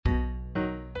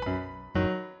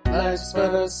Life's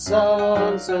but a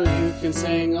song, so you can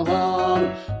sing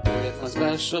along with my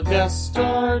special guest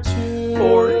star two.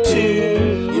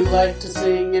 You like to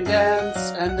sing and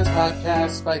dance, and this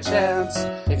podcast by chance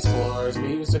explores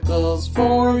musicals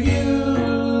for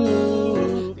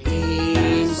you.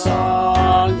 Theme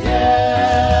song,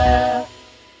 yeah.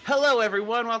 Hello,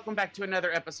 everyone. Welcome back to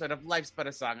another episode of Life's But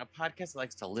a Song, a podcast that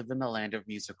likes to live in the land of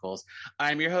musicals.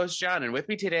 I'm your host, John, and with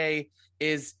me today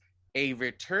is a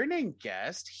returning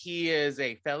guest. He is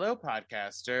a fellow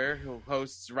podcaster who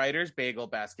hosts Writer's Bagel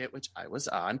Basket, which I was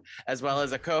on, as well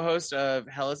as a co-host of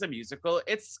Hell is a Musical.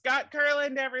 It's Scott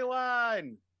Kurland,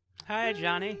 everyone! Hi,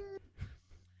 Johnny.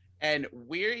 And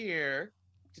we're here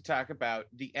to talk about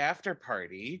The After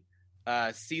Party,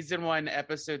 Season 1,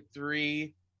 Episode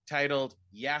 3, titled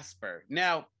Jasper.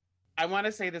 Now, I want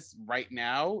to say this right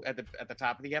now at the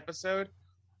top of the episode.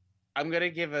 I'm going to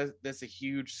give this a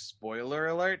huge spoiler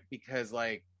alert because,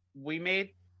 like, we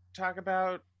may talk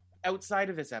about outside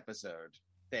of this episode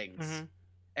things. Mm-hmm.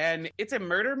 And it's a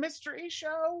murder mystery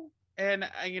show. And,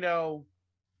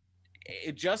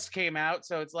 it just came out.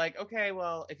 So it's like, okay,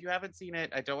 well, if you haven't seen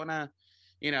it, I don't want to,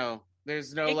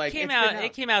 there's no, it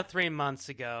came out 3 months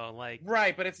ago.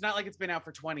 Right, but it's not like it's been out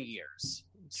for 20 years.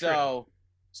 True.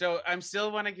 So I'm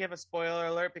still want to give a spoiler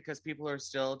alert because people are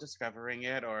still discovering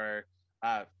it or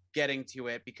getting to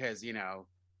it because,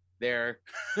 their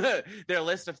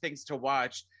list of things to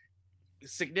watch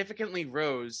significantly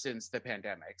rose since the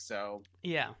pandemic. So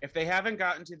yeah, if they haven't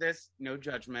gotten to this, no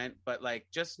judgment, but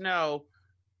just know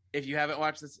if you haven't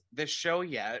watched this show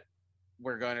yet,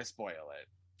 we're going to spoil it.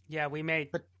 Yeah, we may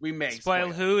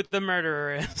spoil who the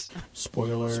murderer is.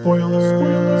 Spoiler.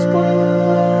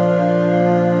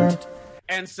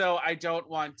 And so I don't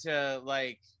want to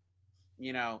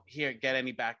get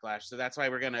any backlash. So that's why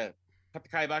we're going to put the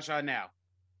kibosh on now.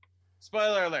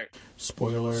 Spoiler alert.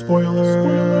 Spoiler.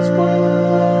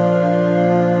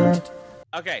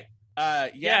 Okay.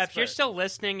 Yeah, if you're still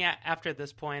listening after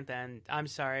this point, then I'm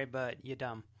sorry, but you're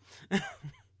dumb.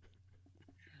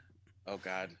 Oh,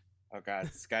 God.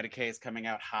 Scotty K is coming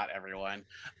out hot, everyone.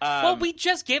 Well, we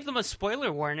just gave them a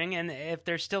spoiler warning, and if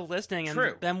they're still listening,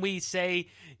 and then we say,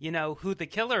 who the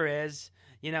killer is,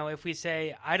 if we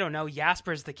say, I don't know,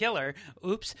 Jasper's the killer,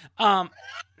 oops. Wow,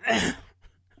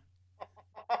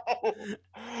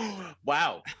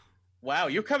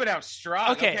 you're coming out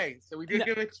strong. Okay, so we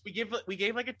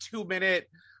gave like a 2-minute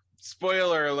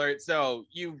spoiler alert, so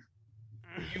you've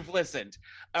listened.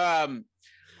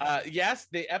 Yes,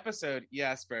 the episode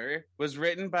Jasper was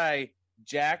written by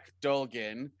Jack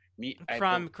Dolgen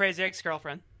from Crazy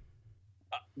Ex-Girlfriend.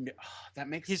 That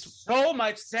makes so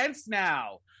much sense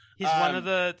now. He's one of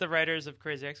the writers of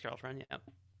Crazy Ex-Girlfriend.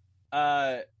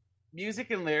 Yeah. Music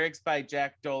and lyrics by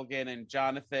Jack Dolgen and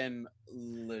Jonathan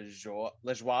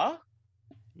Lajoie.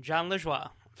 John Lajoie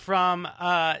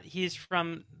he's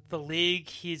from The League.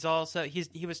 He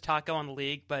was Taco on The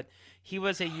League, but he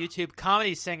was a YouTube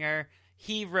comedy singer.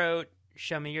 He wrote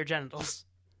Show Me Your Genitals.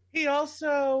 He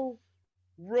also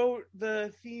wrote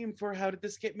the theme for How Did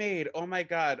This Get Made? Oh my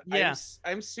God. Yeah.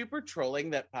 I'm super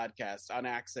trolling that podcast on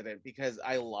accident because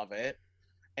I love it.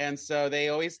 And so they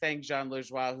always thank Jean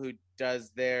Lajoie, who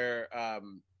does their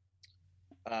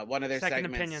one of their Second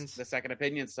segments, Opinions. The Second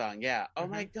Opinion song. Yeah. Oh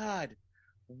Mm-hmm. my God.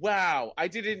 Wow. I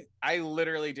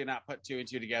literally did not put two and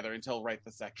two together until right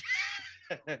the second.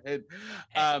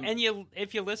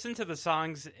 If you listen to the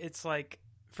songs, it's like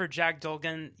for Jack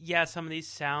Dolgen, yeah, some of these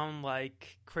sound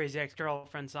like Crazy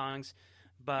Ex-Girlfriend songs,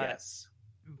 but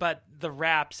the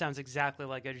rap sounds exactly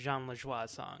like a Jean Lajoie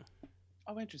song.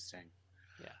 Oh, interesting.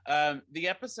 Yeah. The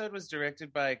episode was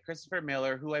directed by Christopher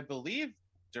Miller, who I believe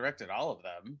directed all of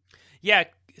them. Yeah.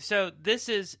 So this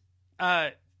is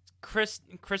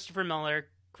Christopher Miller.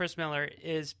 Chris Miller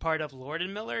is part of Lord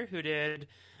and Miller, who did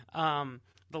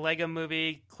the Lego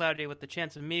Movie, Cloudy with the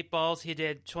Chance of Meatballs. He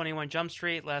did 21 Jump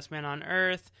Street, Last Man on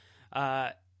Earth,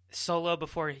 Solo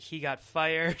before he got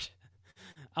fired.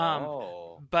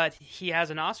 But he has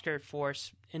an Oscar for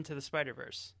Into the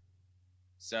Spider-Verse.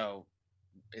 So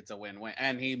it's a win-win.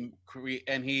 And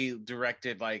he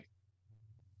directed like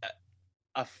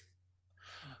a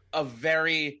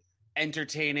very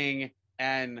entertaining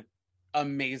and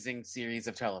amazing series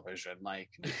of television. Like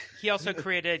he also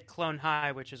created Clone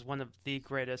High, which is one of the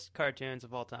greatest cartoons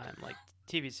of all time, like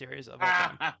TV series of all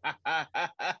time.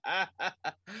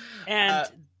 And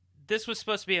this was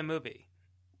supposed to be a movie.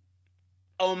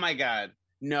 Oh my God.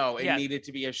 No, it needed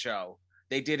to be a show.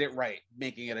 They did it right,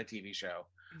 making it a TV show.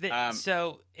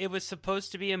 So it was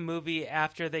supposed to be a movie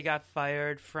after they got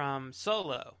fired from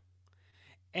Solo.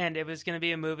 And it was going to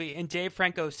be a movie, and Dave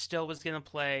Franco still was going to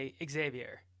play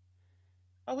Xavier.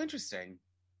 Oh, interesting.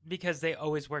 because they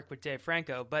always work with Dave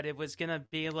Franco, but it was gonna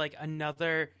be like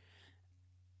another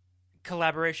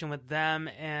collaboration with them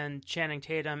and Channing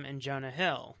Tatum and Jonah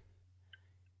Hill.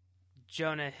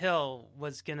 Jonah Hill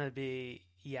was gonna be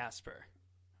Jasper,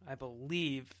 I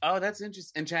believe. Oh, that's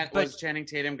interesting. And But- was Channing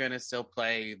Tatum going to still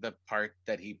play the part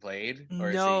that he played? Or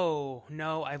is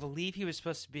No, I believe he was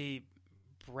supposed to be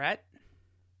Brett.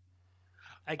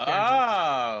 he... Again,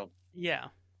 Oh, yeah.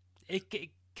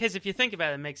 Because if you think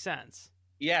about it, it makes sense.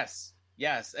 yes.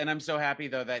 And I'm so happy,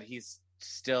 though, that he's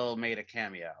still made a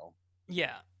cameo.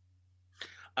 Yeah.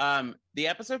 The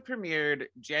episode premiered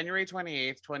January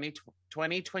 28th,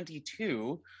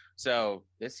 2022, so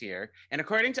this year. And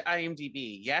according to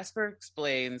IMDb, Jasper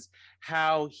explains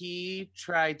how he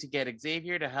tried to get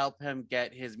Xavier to help him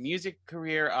get his music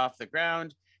career off the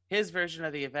ground. His version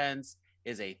of the events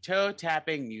is a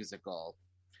toe-tapping musical.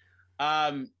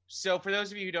 So for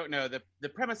those of you who don't know, the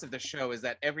premise of the show is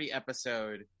that every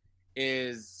episode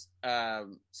is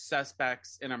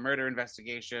suspects in a murder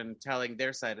investigation telling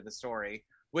their side of the story,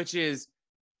 which is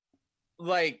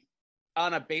like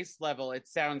on a base level, it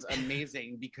sounds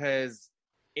amazing because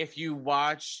if you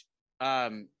watch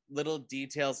little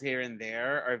details here and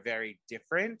there are very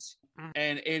different,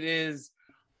 and it is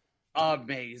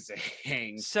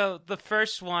amazing. So the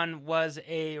first one was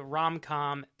a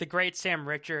rom-com. The great Sam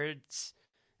Richards.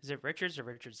 Is it Richards or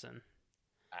Richardson?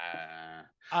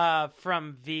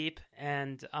 From Veep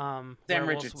and Sam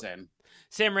Werewolves. Richardson.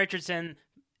 Sam Richardson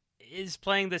is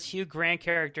playing this Hugh Grant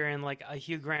character in like a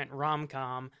Hugh Grant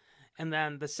rom-com. And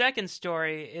then the second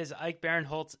story is Ike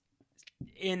Barinholtz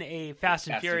in a Fast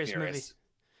and Furious movie.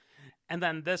 And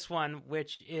then this one,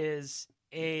 which is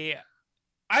a...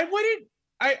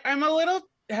 I'm a little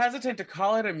hesitant to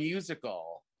call it a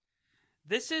musical.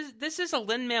 This is a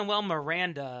Lin-Manuel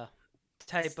Miranda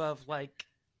type of like...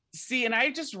 See, and I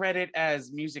just read it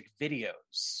as music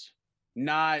videos,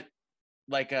 not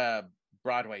like a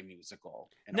Broadway musical.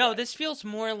 No, this feels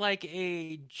more like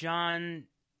a John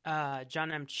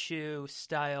M. Chu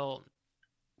style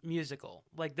musical.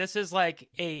 Like this is like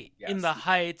a In the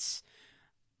Heights,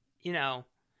 you know,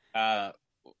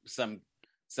 some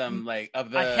like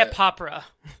of the a hip opera.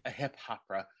 A hip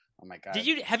opera. Oh my god!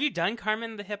 Have you done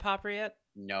Carmen the hip opera yet?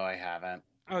 No, I haven't.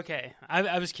 Okay,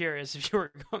 I was curious if you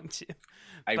were going to.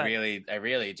 I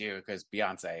really do because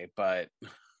Beyonce, but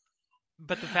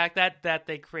the fact that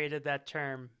they created that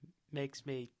term makes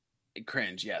me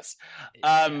cringe. Yes.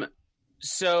 Yeah.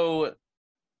 So,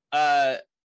 Jack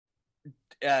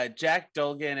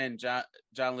Dolgan and John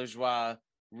Lajoie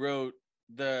wrote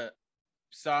the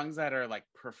songs that are like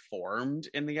performed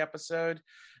in the episode.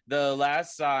 The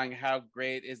last song, "How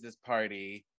Great Is This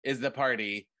Party,"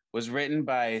 was written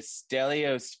by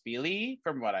Stelios Fili,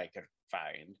 from what I could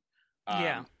find.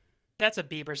 Yeah, that's a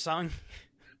Bieber song.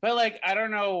 But like, I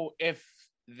don't know if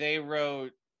they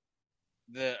wrote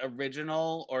the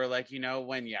original or like, you know,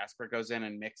 when Jasper goes in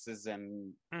and mixes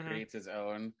and creates his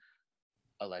own,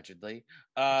 allegedly.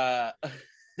 I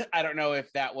don't know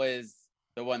if that was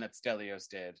the one that Stelios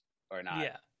did or not.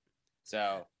 Yeah.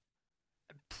 So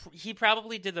he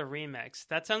probably did the remix.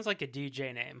 That sounds like a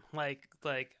DJ name. Like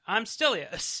I'm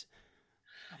Stelios.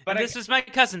 But this is my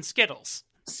cousin Skittles.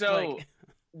 So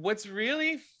what's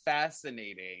really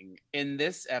fascinating in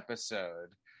this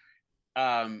episode,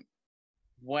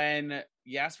 when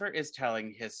Jasper is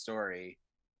telling his story,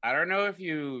 I don't know if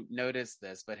you noticed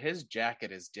this, but his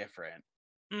jacket is different.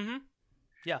 Mm-hmm.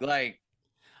 Yeah. Like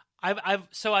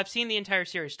I've seen the entire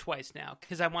series twice now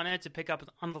because I wanted to pick up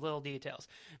on the little details.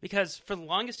 Because for the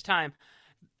longest time,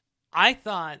 I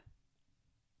thought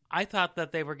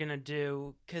that they were gonna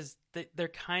do, because they're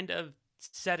kind of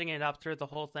setting it up through the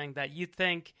whole thing, that you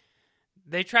think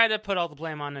they try to put all the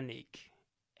blame on Anik,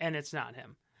 and it's not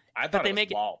him. I thought it was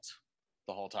Walt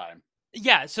the whole time.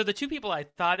 Yeah, so the two people I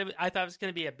thought it was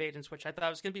going to be a bait and switch. I thought it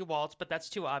was going to be Walt, but that's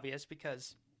too obvious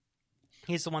because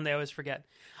he's the one they always forget.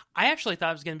 I actually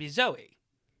thought it was going to be Zoe.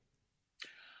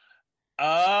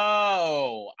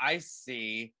 Oh, I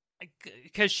see.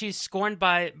 Because she's scorned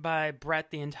by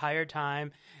Brett the entire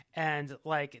time, and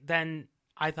like then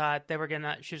I thought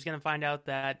she was gonna find out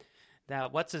that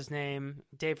what's his name,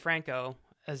 Dave Franco,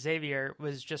 Xavier,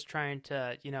 was just trying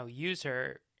to, you know, use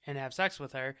her and have sex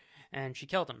with her, and she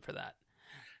killed him for that.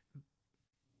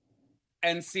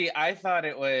 And see, I thought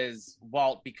it was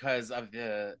Walt because of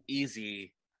the easiness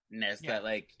that,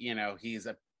 like, you know, he's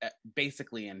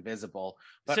basically invisible.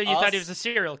 But so you thought he was a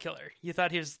serial killer? You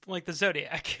thought he was like the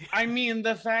Zodiac? I mean,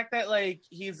 the fact that like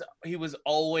he was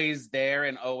always there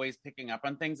and always picking up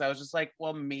on things, I was just like,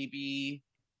 well, maybe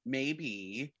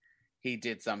he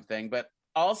did something. But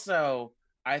also,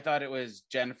 I thought it was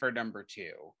Jennifer number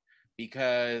 2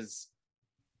 because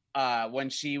when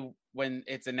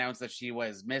it's announced that she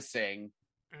was missing,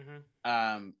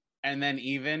 and then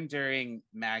even during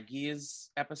Maggie's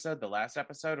episode, the last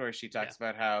episode where she talks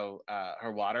about how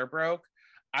her water broke,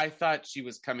 I thought she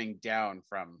was coming down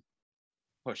from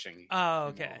pushing. Oh,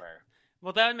 okay. Over.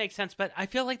 Well, that would make sense, but I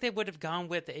feel like they would have gone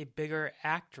with a bigger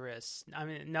actress. I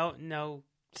mean, no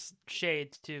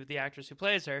shade to the actress who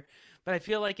plays her, but I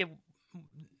feel like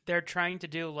they're trying to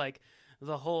do like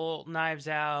the whole Knives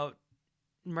Out,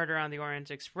 Murder on the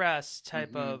Orient Express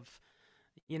type of,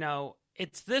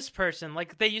 it's this person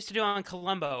like they used to do on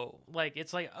Columbo. Like,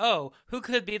 it's like, oh, who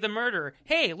could be the murderer?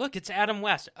 Hey, look, it's Adam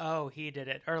West. Oh, he did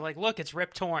it. Or like, look, it's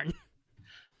Rip Torn.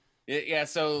 Yeah,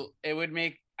 so it would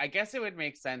make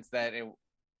sense that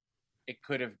it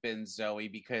could have been Zoe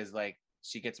because like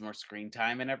she gets more screen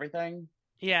time and everything.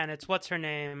 Yeah, and it's what's her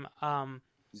name?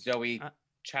 Zoe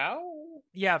Chow?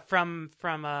 Yeah, from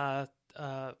Modern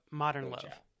Love.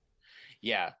 Chow.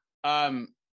 Yeah.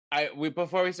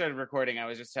 Before we started recording, I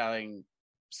was just telling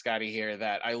Scotty here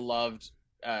that I loved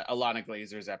Alana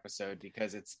Glazer's episode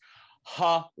because it's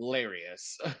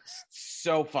hilarious.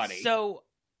 So funny. So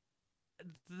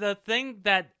the thing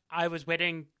that I was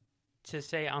waiting to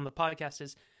say on the podcast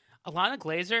is Alana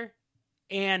Glazer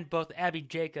and both Abby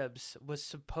Jacobson was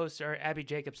supposed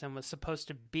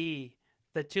to be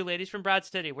the two ladies from Broad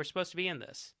City. Were supposed to be in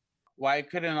this. Why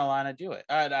couldn't Alana do it?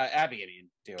 Abby didn't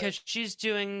do it. Because she's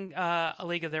doing A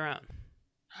League of Their Own.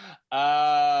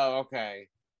 Oh, okay.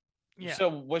 Yeah. So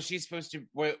was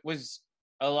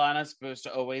Alana supposed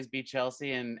to always be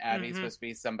Chelsea and Abby supposed to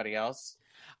be somebody else?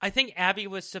 I think Abby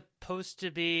was supposed to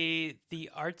be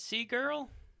the artsy girl.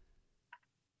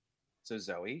 So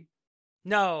Zoe?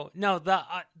 No,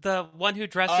 the one who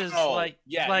dresses like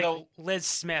Liz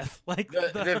Smith. Like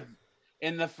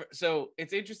so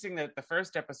it's interesting that the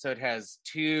first episode has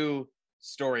two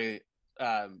stories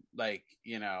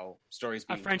being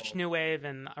a French told. New Wave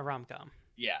and a rom-com.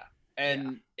 Yeah.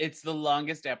 And it's the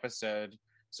longest episode.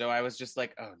 So I was just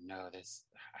like, oh no,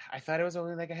 I thought it was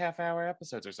only like a half-hour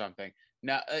episodes or something.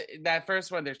 No, that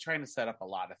first one, they're trying to set up a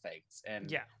lot of things,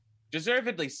 and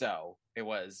deservedly so. It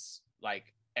was like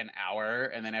an hour,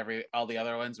 and then all the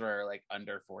other ones were like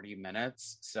under 40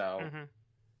 minutes. So,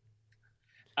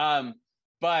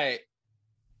 but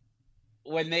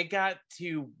when they got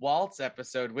to Walt's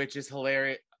episode, which is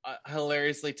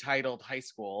hilariously titled High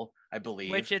School, I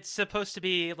believe, which it's supposed to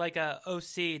be like a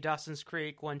OC, Dawson's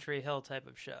Creek, One Tree Hill type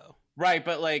of show. Right,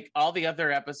 but like all the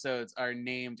other episodes are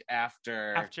named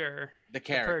after the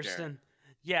character. Person.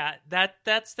 Yeah,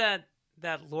 that's that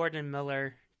Lord and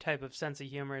Miller type of sense of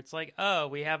humor. It's like, oh,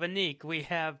 we have Anik, we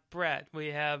have Brett, we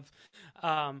have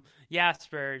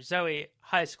Jasper, Zoe,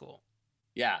 high school.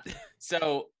 Yeah.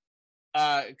 So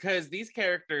because these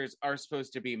characters are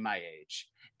supposed to be my age.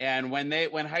 And when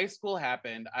high school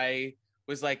happened, I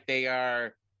was like, they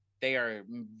are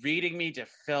reading me to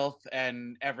filth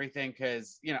and everything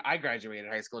because I graduated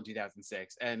high school in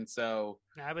 2006, and so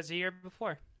I was a year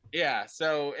before. Yeah,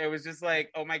 so it was just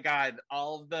like, oh my god,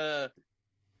 all the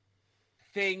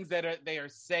things that they are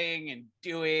saying and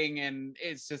doing, and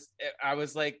it's just I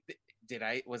was like,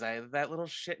 was I that little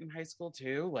shit in high school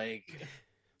too? Like,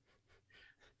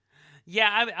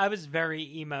 yeah, I was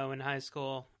very emo in high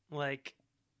school. Like,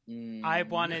 I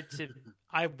wanted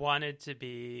to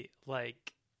be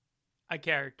like a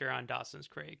character on Dawson's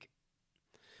Creek,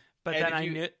 but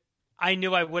and then I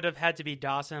knew I would have had to be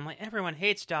Dawson. I'm like, everyone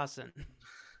hates Dawson.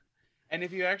 And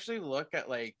if you actually look at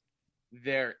like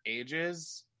their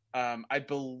ages, I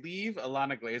believe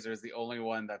Alana Glazer is the only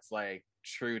one that's like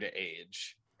true to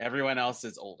age. Everyone else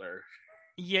is older.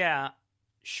 Yeah,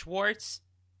 Schwartz,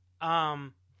 I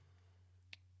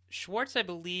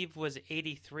believe was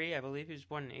 83. I believe he was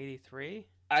born in 83.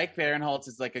 Ike Barinholtz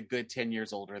is like a good 10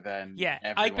 years older than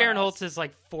Ike Barinholtz is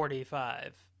like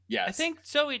 45. Yes. I think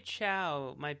Zoe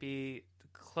Chow might be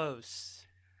close.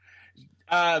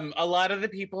 A lot of the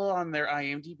people on their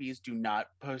IMDb's do not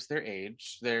post their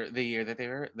age, the year that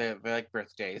their like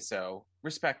birthday. So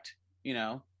respect,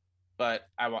 but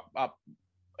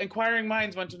inquiring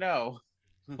minds want to know.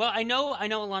 Well, I know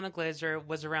Alana Glazer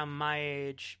was around my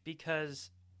age because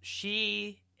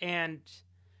she and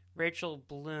Rachel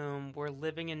Bloom were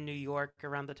living in New York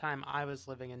around the time I was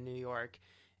living in New York,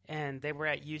 and they were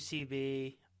at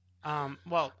UCB.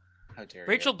 Well, how dare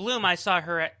Rachel you. Bloom, I saw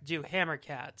her do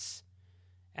Hammercats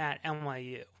at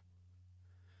NYU.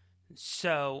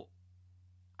 So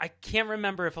I can't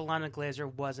remember if Alana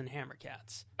Glazer was in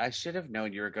Hammercats. I should have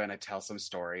known you were going to tell some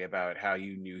story about how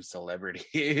you knew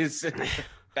celebrities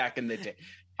back in the day.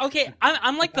 Okay,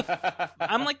 I'm like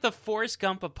the Forrest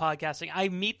Gump of podcasting. I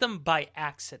meet them by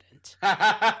accident.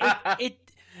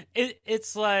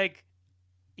 It's like,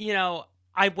 you know,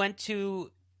 I went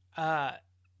to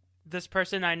this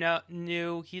person I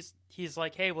knew. He's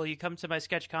like, hey, will you come to my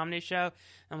sketch comedy show?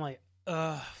 I'm like,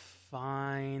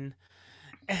 fine.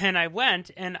 And I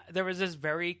went, and there was this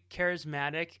very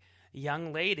charismatic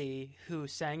young lady who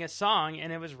sang a song,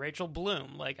 and it was Rachel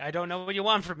Bloom. Like, I don't know what you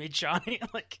want from me, Johnny.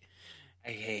 Like,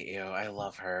 I hate you. I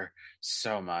love her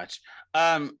so much.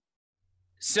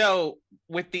 So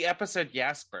with the episode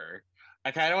Jasper,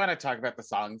 I kind of want to talk about the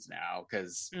songs now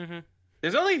because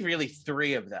there's only really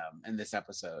 3 of them in this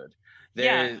episode.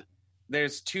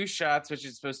 There's 2 shots, which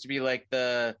is supposed to be like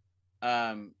the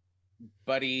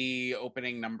Buddy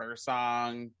opening number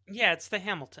song. Yeah, it's the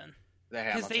Hamilton.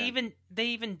 Because they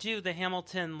even do the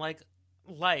Hamilton like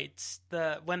lights.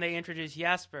 When they introduce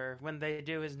Jasper, when they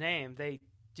do his name, they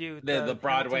do the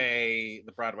Broadway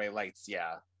lights.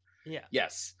 Yeah.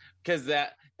 Yes, because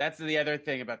that's the other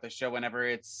thing about the show.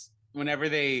 Whenever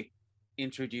they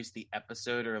introduce the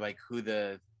episode or like who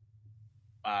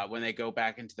when they go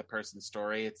back into the person's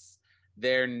story, it's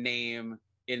their name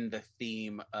in the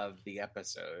theme of the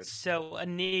episode. So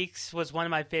Anik's was one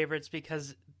of my favorites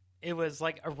because it was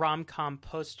like a rom-com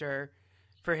poster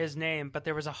for his name, but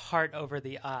there was a heart over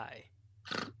the I.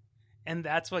 And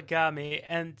that's what got me.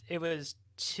 And it was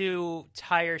 2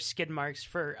 tire skid marks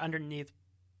for underneath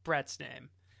Brett's name.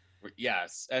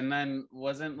 Yes. And then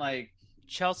wasn't like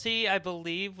Chelsea, I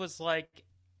believe, was like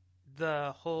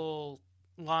the whole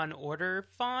Law and Order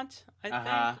font, I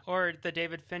think, or the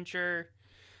David Fincher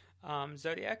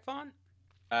Zodiac font.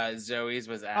 Zoe's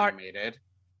was animated.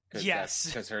 Yes,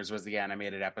 because hers was the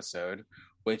animated episode,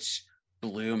 which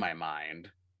blew my mind.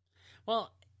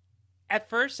 Well, at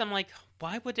first I'm like,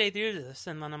 why would they do this?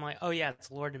 And then I'm like, oh yeah,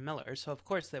 it's Lord and Miller, so of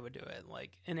course they would do it,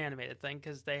 like an animated thing,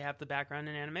 because they have the background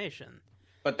in animation.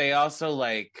 But they also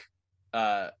like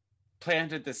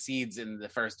planted the seeds in the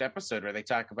first episode where they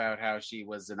talk about how she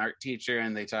was an art teacher,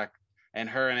 and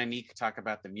her and Anik talk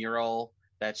about the mural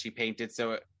that she painted.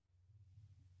 So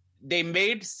they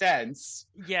made sense.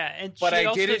 Yeah, but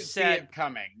I didn't see it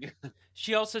coming.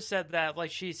 She also said that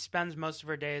like she spends most of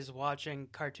her days watching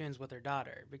cartoons with her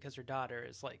daughter because her daughter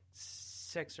is like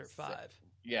 6 or 5.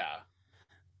 Yeah.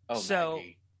 Oh, so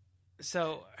Maggie.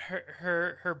 So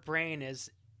her brain is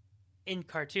in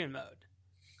cartoon mode.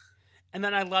 And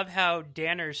then I love how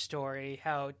Danner's story,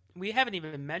 how we haven't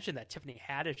even mentioned that Tiffany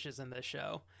Haddish is in this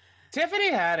show.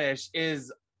 Tiffany Haddish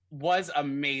was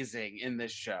amazing in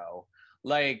this show.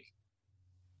 Like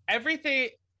everything,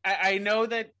 I know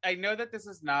that this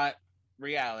is not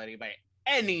reality by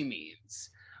any means,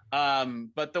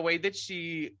 but the way that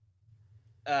she,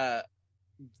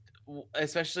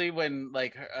 especially when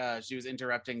like she was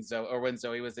interrupting Zoe, or when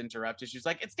Zoe was interrupted, she was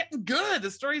like, "It's getting good.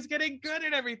 The story's getting good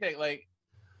and everything." Like,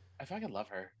 I fucking love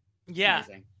her. It's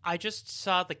amazing. I just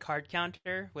saw the card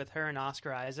counter with her and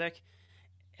Oscar Isaac,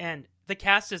 and the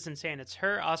cast is insane. It's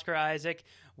her, Oscar Isaac,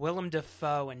 Willem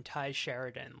Dafoe, and Ty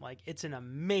Sheridan. Like, it's an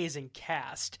amazing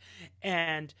cast.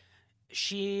 And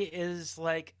she is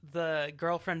like the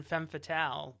girlfriend femme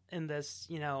fatale in this,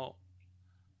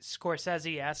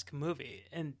 Scorsese-esque movie.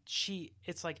 And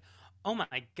it's like, oh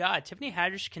my God, Tiffany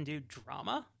Haddish can do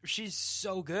drama? She's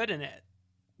so good in it.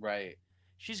 Right.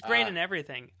 She's great in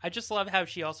everything. I just love how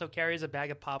she also carries a bag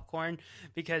of popcorn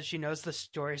because she knows the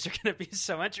stories are going to be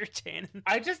so entertaining.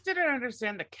 I just didn't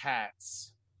understand the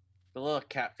cats. The little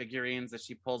cat figurines that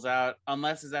she pulls out.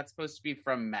 Unless, is that supposed to be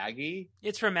from Maggie?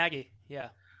 It's from Maggie, yeah.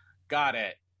 Got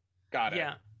it.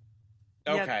 Yeah.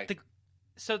 Okay. Yeah,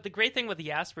 so the great thing with the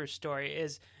Jasper's story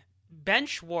is Ben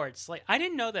Schwartz. Like, I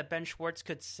didn't know that Ben Schwartz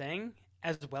could sing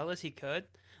as well as he could.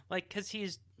 Like, because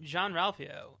he's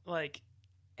Jean-Ralphio. Like,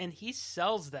 and he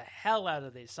sells the hell out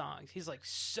of these songs. He's like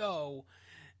so...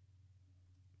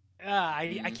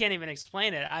 I can't even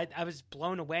explain it. I was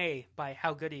blown away by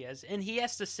how good he is. And he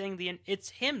has to sing it's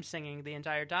him singing the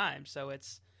entire time. So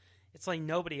it's like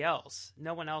nobody else.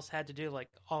 No one else had to do like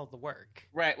all the work.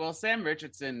 Right. Well, Sam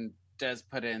Richardson does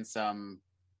put in some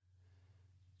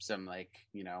like,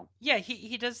 Yeah,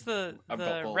 he does the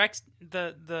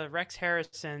Rex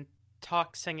Harrison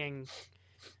talk singing,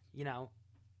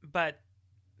 but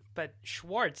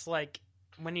Schwartz, like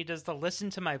when he does the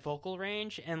listen to my vocal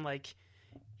range and like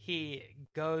he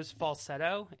goes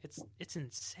falsetto, it's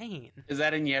insane. Is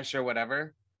that in Yes or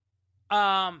Whatever?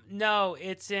 No,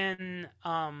 it's in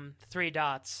 3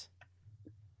 Dots.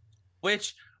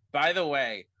 Which, by the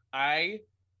way, I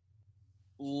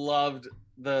loved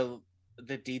the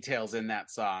details in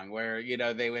that song where,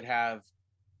 they would have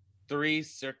 3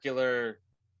 circular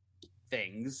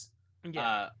things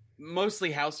Yeah.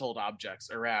 Mostly household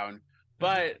objects around.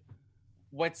 But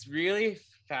what's really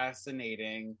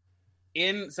fascinating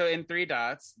in Three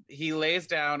Dots, he lays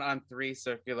down on 3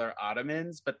 circular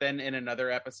ottomans, but then in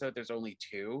another episode there's only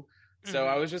 2. So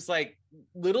I was just like,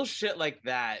 little shit like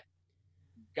that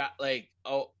got me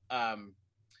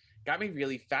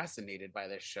really fascinated by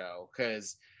this show,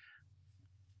 because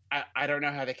I don't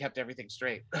know how they kept everything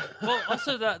straight. Well,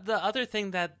 also the other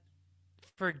thing that,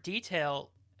 for detail,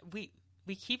 we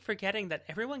keep forgetting that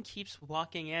everyone keeps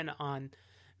walking in on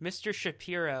Mr.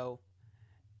 Shapiro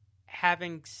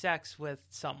having sex with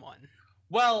someone.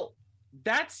 Well,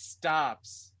 that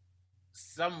stops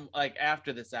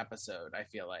after this episode, I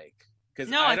feel like.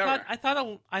 No,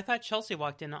 I thought Chelsea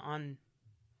walked in on.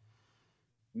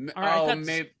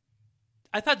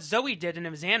 I thought Zoe did, and it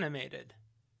was animated.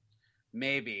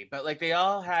 Maybe, but like they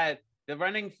all had the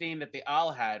running theme that they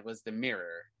all had was the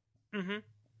mirror. Mm-hmm.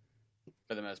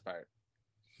 For the most part.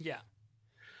 Yeah.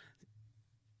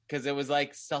 Because it was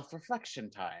like self-reflection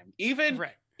time.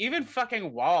 Even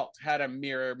fucking Walt had a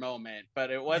mirror moment,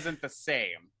 but it wasn't the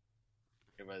same.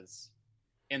 It was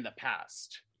in the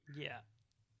past. Yeah.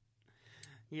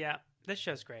 Yeah. This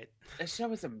show's great. This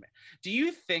show is Do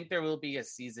you think there will be a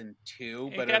season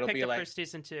 2? But it'll be like for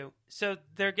season 2. So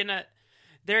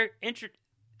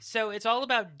so it's all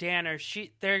about Danner.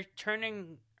 They're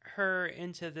turning her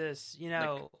into this,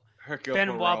 Hercule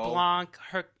Benoit Poirot. Blanc,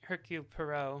 Hercule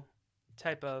Poirot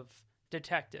type of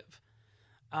detective,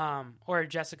 or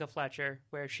Jessica Fletcher,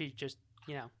 where she just,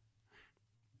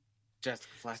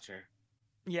 Jessica Fletcher.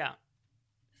 Yeah,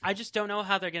 I just don't know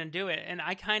how they're going to do it. And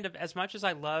I kind of, as much as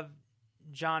I love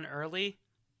John Early,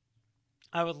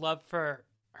 I would love for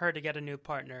her to get a new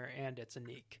partner, and it's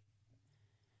Anik.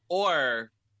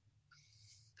 Or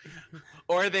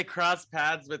they cross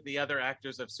paths with the other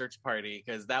actors of Search Party,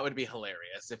 because that would be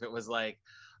hilarious if it was like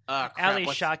Ali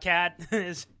Shawkat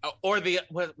is, or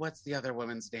what's the other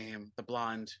woman's name? The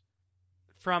blonde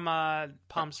from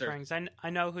Palm Springs. I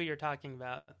know who you're talking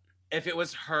about. If it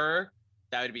was her,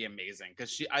 that would be amazing,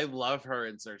 because I love her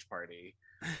in Search Party.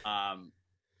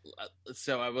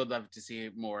 So I would love to see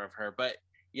more of her. But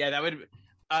yeah, that would.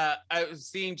 I was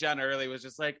seeing John Early was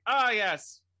just like, oh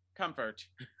yes, comfort.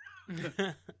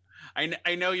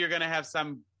 I know you're gonna have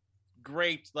some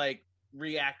great like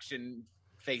reaction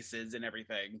faces and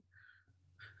everything.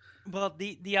 Well,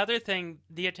 the other thing,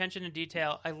 the attention to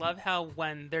detail, I love how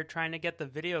when they're trying to get the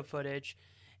video footage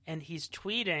and he's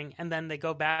tweeting, and then they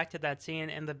go back to that scene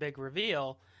and the big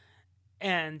reveal,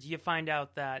 and you find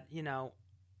out that,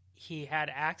 he had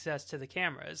access to the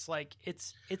cameras. Like,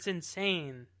 it's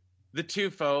insane. The 2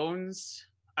 phones.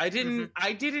 I didn't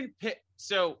pick.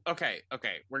 So, okay.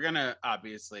 We're going to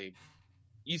obviously,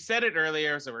 you said it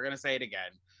earlier, so we're going to say it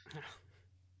again.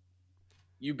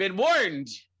 You've been warned.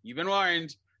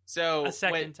 So a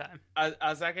second time.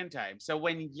 A second time. So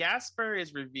when Jasper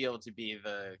is revealed to be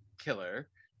the killer,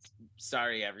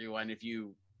 sorry everyone if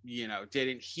you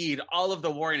didn't heed all of the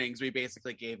warnings we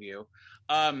basically gave you.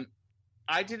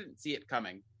 I didn't see it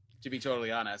coming, to be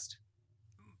totally honest.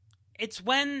 It's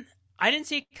when I didn't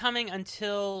see it coming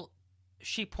until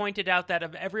she pointed out that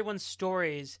of everyone's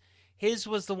stories, his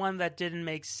was the one that didn't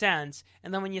make sense.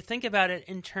 And then when you think about it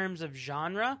in terms of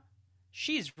genre,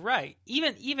 she's right.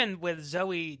 Even with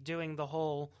Zoe doing the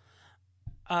whole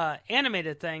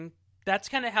animated thing, that's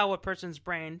kind of how a person's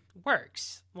brain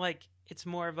works. Like, it's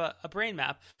more of a brain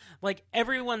map. Like,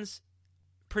 everyone's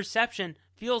perception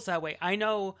feels that way. I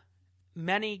know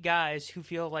many guys who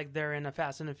feel like they're in a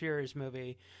Fast and the Furious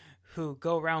movie who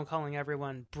go around calling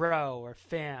everyone bro or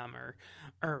fam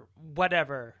or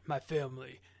whatever, my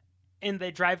family, and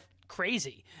they drive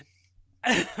crazy.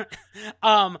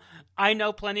 I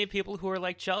know plenty of people who are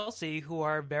like Chelsea who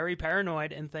are very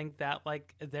paranoid and think that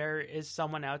like there is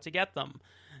someone out to get them.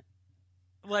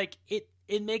 Like,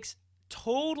 it makes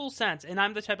total sense, and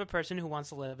I'm the type of person who wants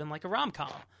to live in like a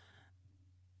rom-com.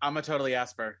 I'm a totally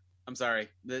Asper. I'm sorry.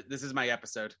 This is my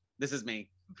episode. This is me.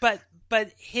 But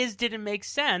his didn't make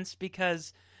sense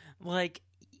because, like,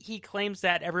 he claims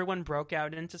that everyone broke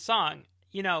out into song.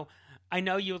 I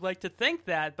know you would like to think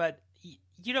that, but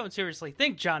you don't seriously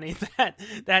think, Johnny,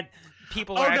 that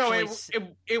people are actually...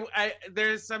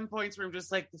 there's some points where I'm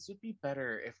just like, this would be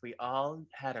better if we all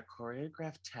had a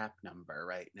choreographed tap number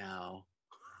right now.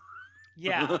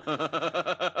 Yeah.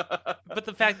 But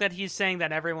the fact that he's saying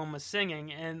that everyone was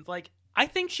singing, and like, I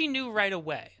think she knew right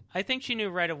away.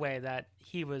 That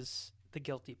he was the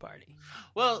guilty party.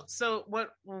 Well, so what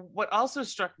also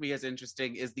struck me as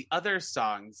interesting is the other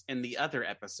songs in the other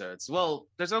episodes. Well,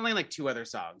 there's only like 2 other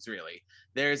songs really.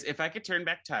 There's If I Could Turn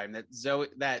Back Time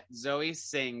that Zoe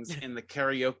sings in the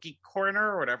karaoke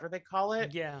corner or whatever they call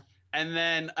it. Yeah. And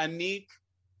then Anik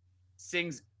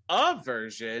sings a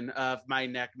version of My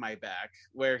Neck, My Back,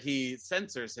 where he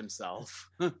censors himself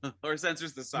or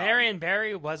censors the song. Marion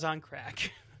Barry was on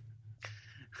crack.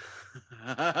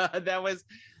 That was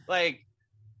like,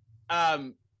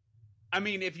 I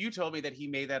mean, if you told me that he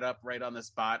made that up right on the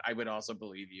spot, I would also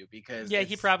believe you, because yeah,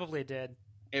 he probably did.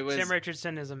 It was Sam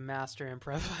Richardson is a master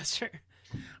improviser.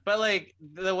 But like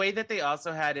the way that they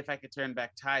also had If I Could Turn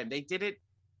Back Time, they did it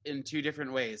in 2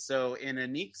 different ways. So in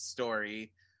Anik's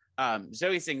story,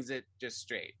 Zoe sings it just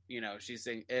straight. You know, she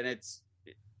sings, and it's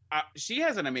she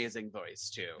has an amazing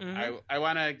voice too. Mm-hmm. I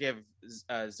want to give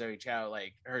Zoe Chow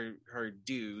like her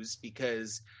dues,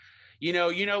 because you know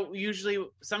usually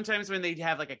sometimes when they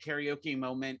have like a karaoke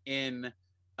moment in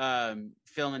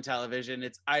film and television,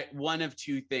 it's one of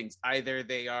 2 things: either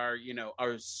they are, you know, a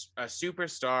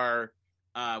superstar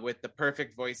with the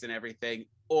perfect voice and everything,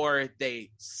 or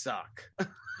they suck.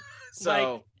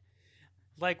 So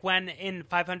like when in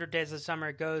 500 Days of Summer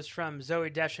it goes from Zoe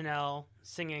Deschanel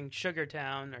singing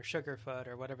Sugartown or Sugarfoot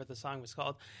or whatever the song was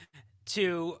called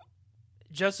to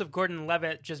Joseph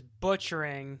Gordon-Levitt just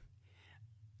butchering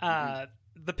the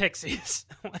Pixies.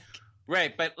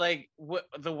 Right, but like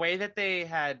the way that they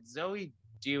had Zoe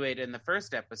do it in the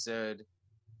first episode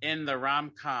in the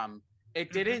rom-com,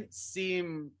 it didn't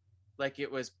seem like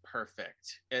it was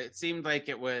perfect. It seemed like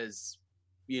it was,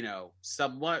 you know,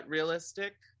 somewhat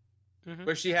realistic,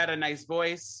 where she had a nice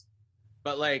voice,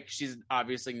 but like she's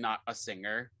obviously not a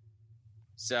singer.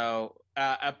 So,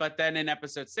 but then in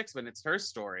episode 6, when it's her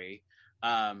story,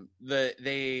 her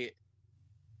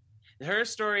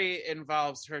story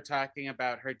involves her talking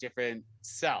about her different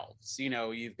selves. You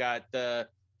know, you've got the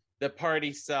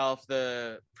party self,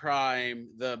 the prime,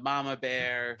 the mama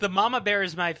bear. The mama bear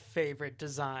is my favorite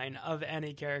design of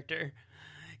any character,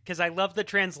 because I love the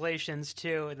translations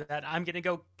too, that I'm gonna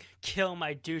go kill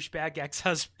my douchebag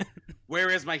ex-husband. Where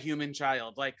is my human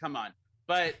child? Like, come on.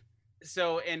 But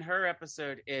so in her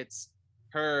episode, it's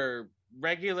her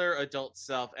regular adult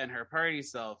self and her party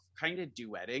self kind of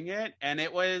duetting it, and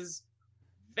it was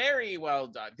very well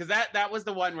done, because that was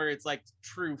the one where it's like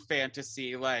true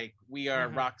fantasy, like we are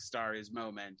rock stars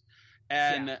moment.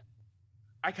 And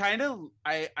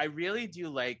I really do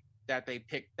like that they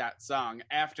picked that song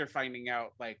after finding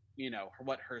out, like, you know,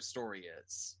 what her story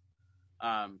is,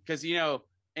 because you know,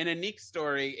 in Anik's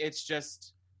story, it's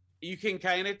just, you can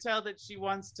kind of tell that she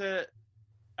wants to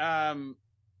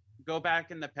go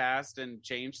back in the past and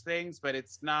change things, but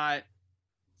it's not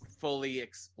fully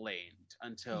explained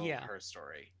until her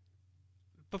story.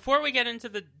 Before we get into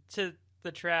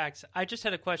the tracks, I just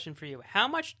had a question for you. How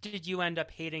much did you end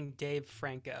up hating Dave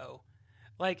Franco?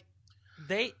 Like,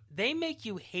 they make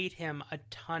you hate him a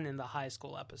ton in the high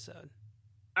school episode.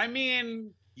 I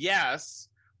mean, yes,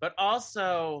 but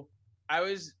also I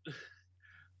was,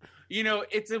 you know,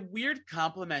 it's a weird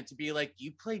compliment to be like,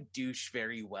 you play douche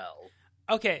very well.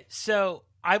 Okay, so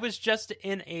I was just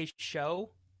in a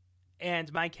show,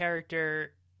 and my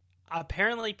character,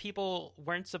 apparently people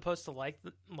weren't supposed to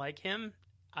like him.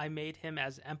 I made him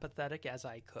as empathetic as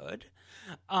I could.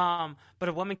 But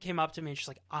a woman came up to me and she's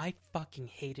like, I fucking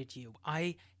hated you.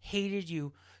 I hated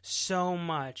you so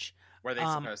much. Were they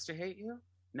supposed to hate you?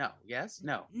 No. Yes?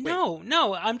 No.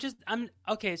 No. I'm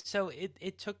okay. So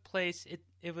it took place.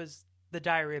 It was the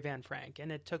Diary of Anne Frank, and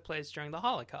it took place during the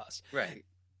Holocaust. Right.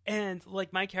 And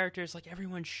like my character is like,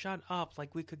 everyone shut up.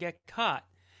 Like we could get caught.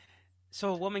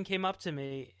 So a woman came up to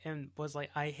me and was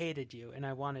like, I hated you and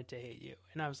I wanted to hate you.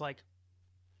 And I was like,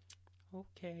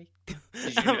 okay.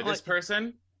 Did you know this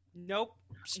person? Nope.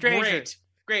 Stranger.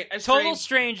 Great. Total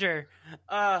stranger.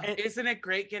 Isn't it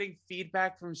great getting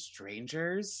feedback from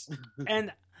strangers?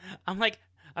 And I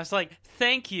was like,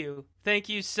 thank you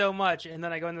so much. And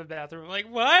then I go in the bathroom, I'm like,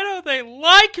 why don't they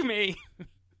like me?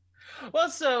 Well,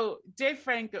 so Dave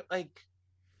Franco, like,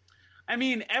 I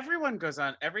mean, every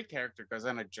character goes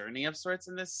on a journey of sorts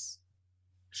in this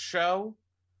show,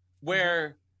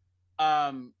 where,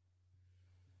 I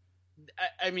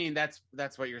mean, that's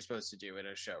what you're supposed to do in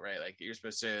a show, right? Like, you're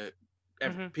supposed to,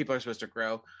 people are supposed to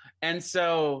grow. And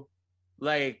so,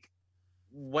 like,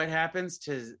 what happens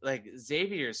to, like,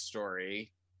 Xavier's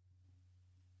story,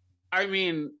 I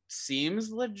mean,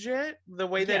 seems legit the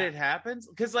way that it happens.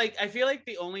 Because, like, I feel like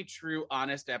the only true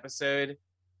honest episode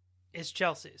is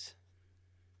Chelsea's.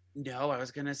 No, I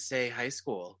was going to say High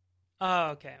School.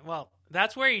 Oh, okay. Well,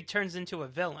 that's where he turns into a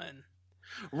villain.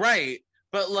 Right.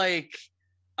 But like,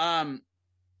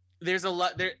 there's a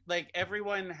lot there. Like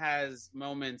everyone has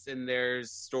moments in their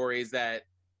stories that,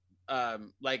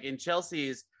 like in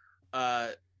Chelsea's,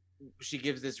 she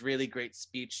gives this really great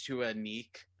speech to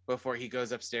Anik before he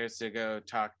goes upstairs to go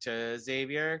talk to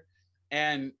Xavier,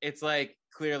 and it's like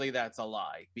clearly that's a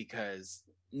lie because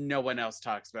no one else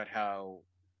talks about how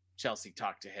Chelsea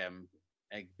talked to him,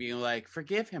 like being like,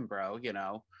 "Forgive him, bro," you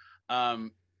know.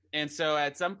 And so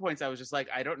at some points I was just like,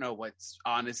 I don't know what's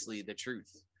honestly the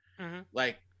truth.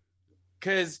 Like,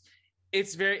 because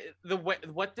it's very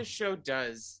what the show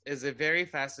does is a very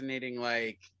fascinating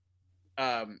like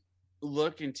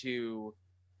look into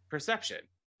perception.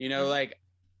 You know, like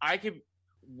I could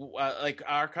like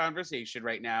our conversation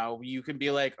right now, you can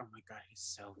be like, oh my god, he's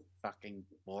so fucking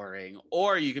boring,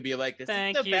 or you could be like,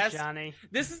 Thank you, best Johnny.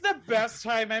 This is the best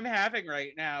time I'm having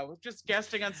right now, just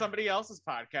guesting on somebody else's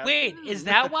podcast. Wait, is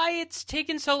that why it's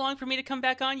taken so long for me to come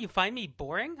back on? You find me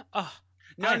boring? Oh,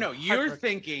 no, you're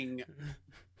thinking,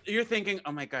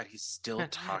 oh my god, he's still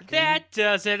talking. That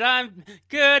does it. I'm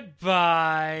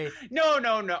goodbye. No.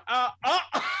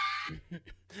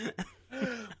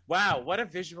 Wow, what a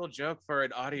visual joke for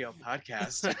an audio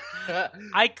podcast.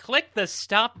 I clicked the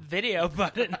stop video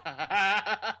button.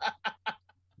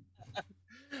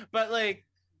 But like,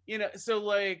 you know, so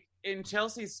like in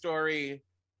Chelsea's story,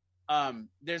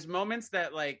 there's moments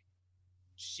that like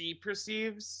she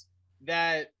perceives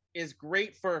that is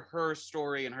great for her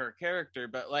story and her character,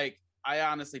 but like I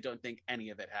honestly don't think any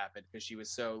of it happened because she was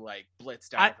so like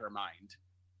blitzed out of her mind.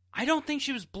 I don't think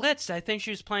she was blitzed. I think she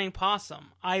was playing possum.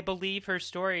 I believe her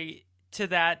story to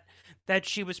that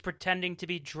she was pretending to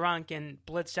be drunk and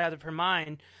blitzed out of her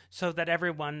mind so that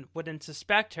everyone wouldn't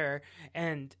suspect her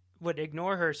and would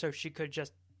ignore her so she could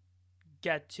just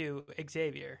get to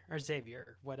Xavier,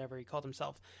 whatever he called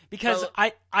himself. Because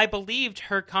I believed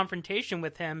her confrontation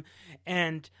with him,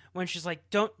 and when she's like,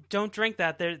 don't drink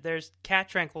that, there's cat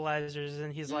tranquilizers,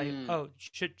 and he's like, oh,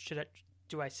 should I...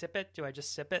 Do I sip it? Do I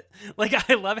just sip it? Like,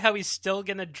 I love how he's still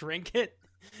gonna drink it.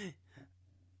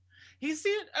 He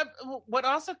seemed. What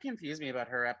also confused me about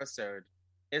her episode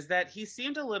is that he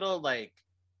seemed a little like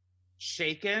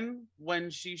shaken when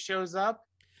she shows up.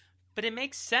 But it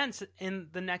makes sense in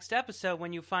the next episode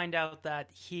when you find out that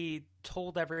he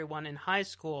told everyone in high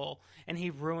school and he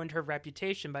ruined her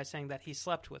reputation by saying that he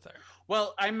slept with her.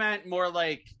 Well, I meant more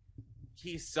like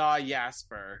he saw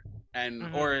Jasper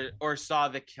and or saw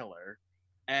the killer.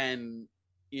 And,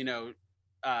 you know,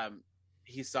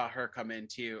 he saw her come in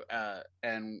too.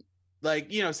 And,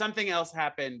 like, you know, something else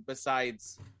happened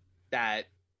besides that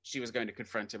she was going to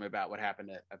confront him about what happened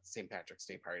at the St. Patrick's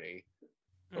Day party.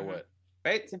 Or what?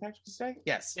 Right? St. Patrick's Day?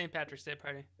 Yes. St. Patrick's Day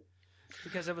party.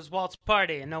 Because it was Walt's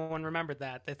party and no one remembered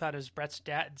that. They thought it was Brett's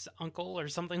dad's uncle or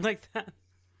something like that.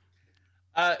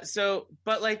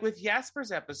 But, like, with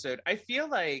Jasper's episode, I feel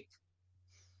like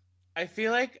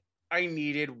I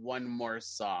needed one more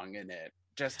song in it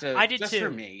just too. For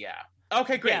me. Yeah.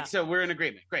 Okay, great. Yeah. So we're in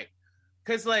agreement. Great.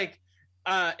 Cause like,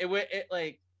 it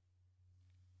like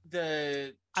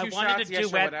the two shots, yes,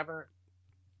 or whatever.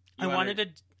 I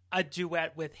wanted a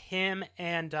duet with him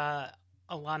and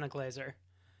Alana Glazer.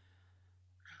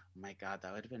 Oh my God,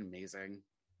 that would have been amazing.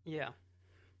 Yeah.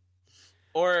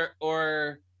 Or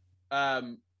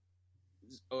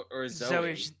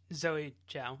Zoe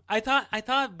Zhao. I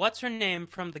thought what's her name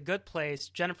from The Good Place,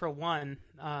 Jennifer One,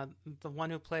 the one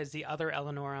who plays the other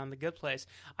Eleanor on The Good Place.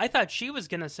 I thought she was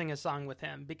gonna sing a song with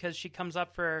him because she comes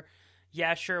up for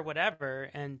yeah, sure, whatever,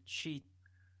 and she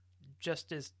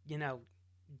just is, you know,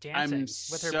 dancing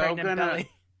with her pregnant belly.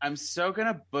 I'm so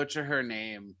gonna butcher her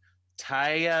name.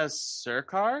 Taya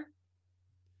Sircar.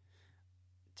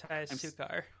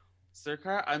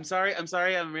 Sircar. I'm sorry.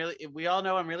 We all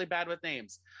know I'm really bad with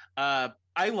names. I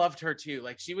loved her too.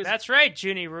 Like she was. That's right,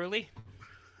 Junie Ruley.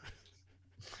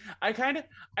 I kind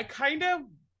of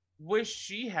wish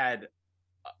she had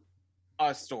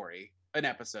a story, an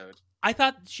episode. I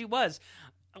thought she was.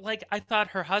 Like I thought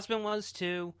her husband was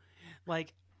too.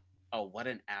 Like, oh, what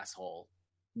an asshole,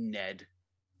 Ned.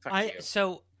 Fuck you.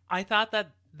 So I thought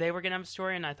that they were gonna have a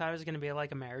story, and I thought it was gonna be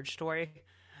like a marriage story.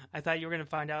 I thought you were going to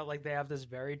find out, like, they have this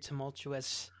very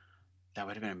tumultuous... That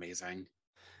would have been amazing.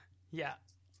 Yeah.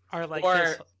 Or, like,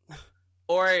 or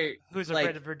who's like,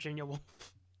 afraid of Virginia Woolf.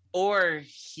 Or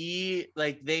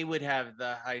they would have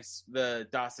the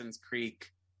Dawson's Creek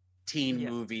teen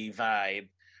movie vibe.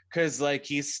 Because, like,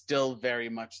 he's still very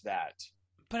much that.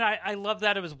 But I love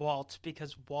that it was Walt,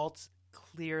 because Walt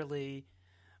clearly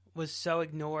was so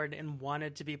ignored and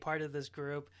wanted to be part of this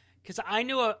group. Because I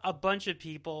knew a bunch of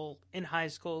people in high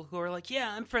school who were like,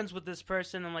 yeah, I'm friends with this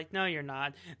person. I'm like, no, you're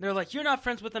not. And they're like, you're not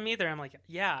friends with them either. I'm like,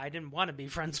 yeah, I didn't want to be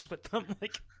friends with them.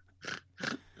 Like,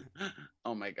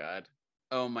 oh my God.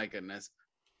 Oh my goodness.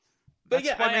 But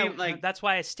yeah, that's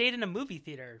why I stayed in a movie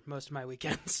theater most of my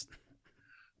weekends.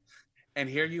 And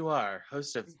here you are,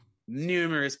 host of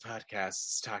numerous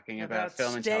podcasts talking about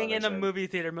film and staying television. in a movie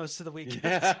theater most of the weekends.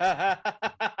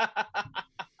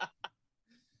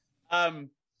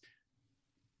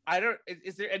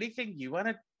 Is there anything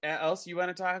else you want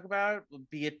to talk about,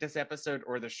 be it this episode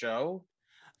or the show?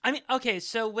 I mean, okay,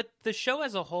 so with the show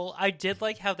as a whole, I did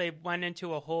like how they went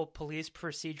into a whole police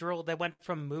procedural. They went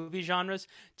from movie genres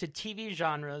to TV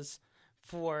genres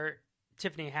for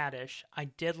Tiffany Haddish. I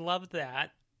did love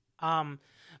that.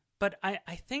 But I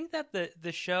think that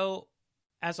the show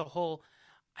as a whole,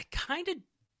 I kind of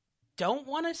don't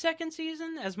want a second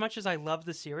season as much as I love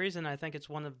the series, and I think it's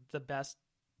one of the best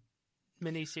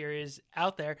miniseries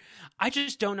out there. I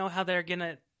just don't know how they're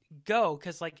gonna go,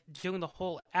 because like doing the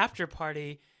whole after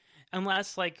party,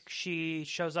 unless like she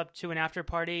shows up to an after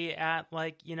party at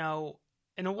like, you know,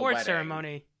 an award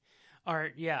ceremony,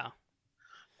 or yeah.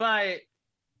 But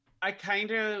I kind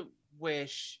of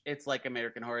wish it's like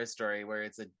American Horror Story, where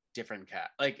it's a different cast,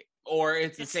 like, or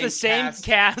it's the same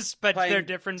cast, but they're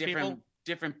different people,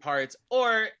 different parts.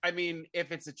 Or I mean,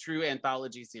 if it's a true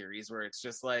anthology series where it's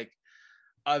just like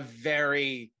a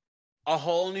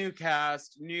whole new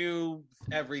cast, new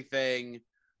everything,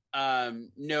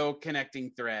 no connecting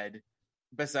thread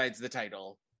besides the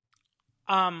title.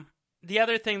 The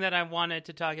other thing that I wanted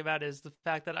to talk about is the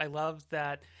fact that I love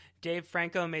that Dave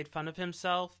Franco made fun of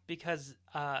himself because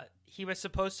he was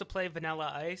supposed to play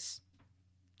Vanilla Ice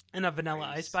in a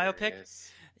Vanilla Ice biopic.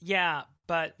 Yeah,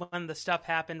 but when the stuff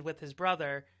happened with his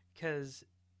brother, because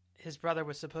his brother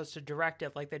was supposed to direct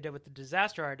it like they did with The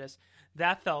Disaster Artist,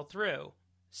 that fell through.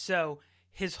 So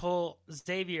his whole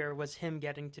Xavier was him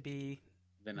getting to be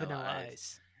Vanilla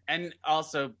Ice. And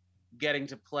also getting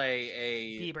to play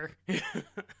a... Bieber.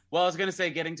 Well, I was going to say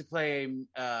getting to play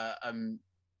I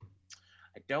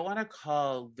don't want to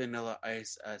call Vanilla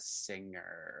Ice a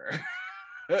singer.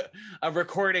 A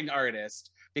recording artist,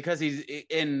 because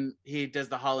he does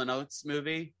the Hall & Oates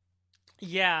movie.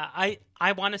 Yeah, I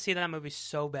want to see that movie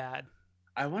so bad.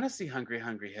 I want to see Hungry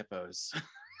Hungry Hippos.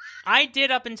 I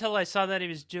did up until I saw that he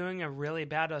was doing a really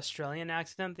bad Australian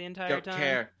accent the entire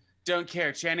time. Don't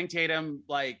care. Channing Tatum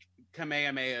like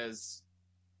Kamehameha's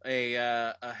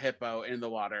a hippo in the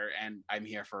water, and I'm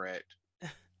here for it.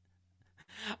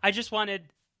 I just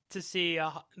wanted to see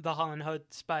the Hall &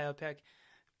 Oates biopic,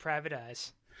 Private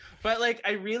Eyes. But like,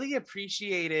 I really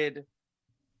appreciated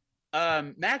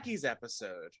Mackie's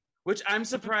episode, which I'm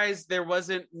surprised there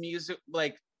wasn't music,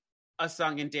 like a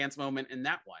song and dance moment in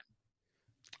that one.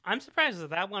 I'm surprised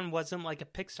that one wasn't like a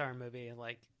Pixar movie.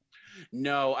 Like,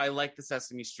 no, I like the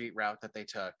Sesame Street route that they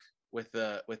took with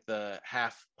the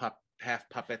half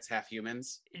puppets, half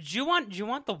humans. Do you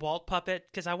want the Walt puppet?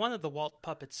 Because I wanted the Walt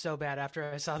puppet so bad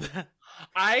after I saw that.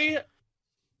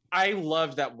 I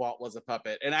loved that Walt was a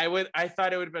puppet, and I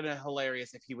thought it would have been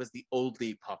hilarious if he was the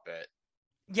only puppet.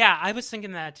 Yeah, I was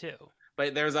thinking that too.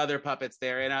 But there's other puppets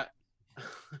there, and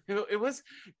it was,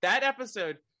 that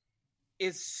episode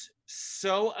is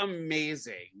so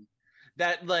amazing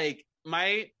that like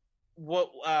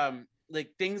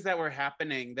things that were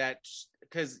happening, that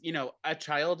because you know, a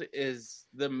child is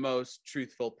the most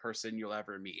truthful person you'll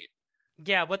ever meet.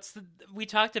 Yeah, we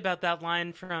talked about that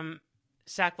line from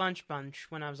Sack Lunch Bunch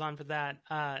when I was on for that.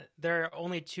 There are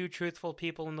only two truthful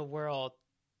people in the world: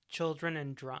 children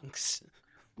and drunks.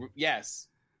 Yes,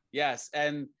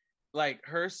 and like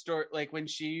her story, like when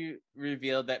she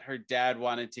revealed that her dad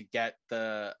wanted to get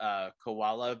the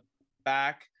koala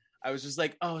back, I was just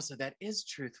like, oh, so that is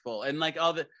truthful. And like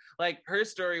all the, like her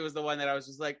story was the one that I was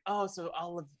just like, oh, so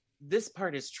all of this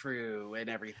part is true and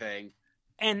everything.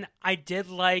 And I did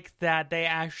like that they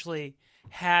actually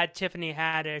had Tiffany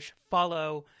Haddish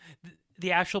follow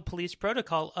the actual police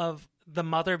protocol of the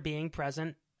mother being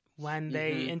present when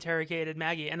they interrogated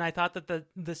Maggie. And I thought that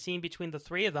the scene between the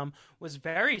three of them was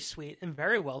very sweet and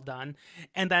very well done.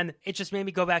 And then it just made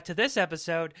me go back to this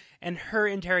episode and her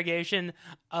interrogation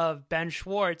of Ben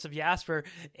Schwartz of Jasper,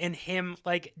 and him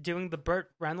like doing the Burt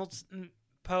Reynolds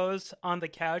pose on the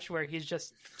couch where he's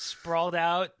just sprawled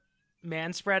out,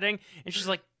 man spreading. And she's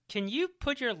like, can you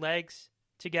put your legs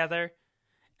together?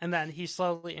 And then he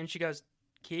slowly, and she goes,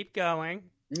 keep going.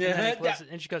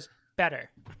 And she goes, better.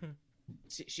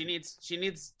 She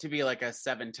needs to be like a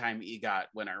 7-time EGOT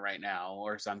winner right now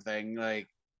or something. Like,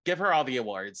 give her all the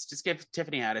awards. Just give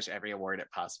Tiffany Haddish every award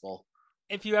possible.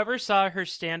 if you ever saw her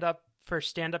stand up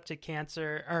to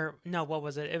cancer, or no, what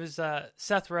was it? It was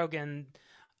Seth Rogen,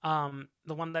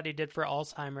 the one that he did for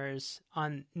Alzheimer's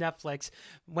on Netflix.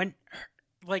 When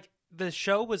like the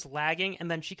show was lagging, and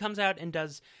then she comes out and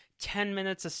does 10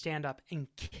 minutes of stand up and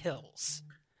kills.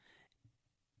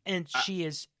 And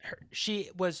she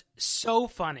was so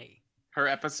funny. Her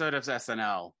episode of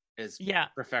SNL is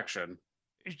perfection.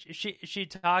 She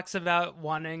talks about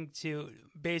wanting to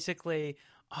basically,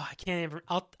 I can't even,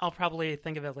 I'll probably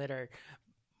think of it later.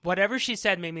 Whatever she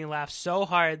said made me laugh so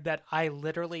hard that I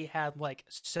literally had like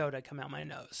soda come out my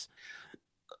nose.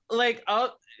 Like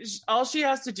all she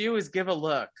has to do is give a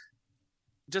look.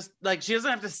 Just like, she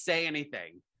doesn't have to say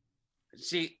anything.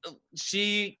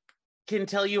 She can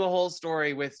tell you a whole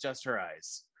story with just her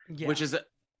eyes, which is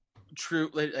true.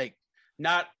 Like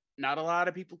not a lot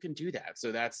of people can do that.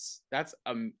 So that's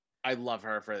I love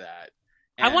her for that.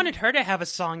 And I wanted her to have a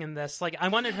song in this. Like, I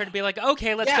wanted her to be like,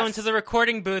 okay, let's go into the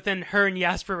recording booth, and her and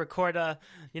Jasper record a,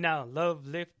 love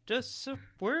lift us up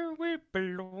where we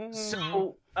belong.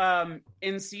 So,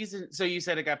 so you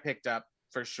said it got picked up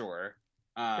for sure.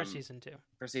 For season 2.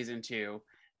 For season 2.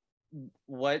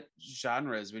 What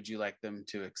genres would you like them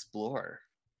to explore?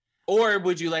 Or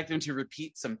would you like them to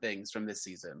repeat some things from this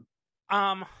season?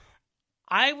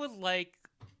 I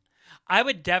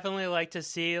would definitely like to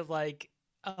see like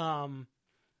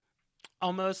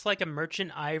almost like a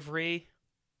Merchant Ivory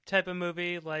type of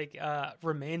movie, like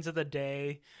Remains of the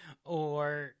Day,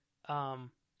 or I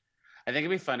think it'd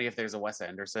be funny if there's a Wes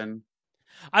Anderson.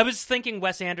 I was thinking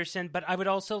Wes Anderson, but I would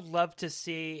also love to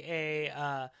see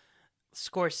a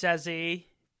Scorsese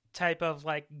type of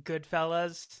like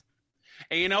Goodfellas.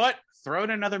 Hey, you know what? Throw in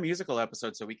another musical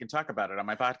episode so we can talk about it on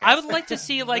my podcast. I would like to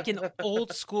see like an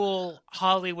old school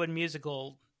Hollywood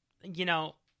musical,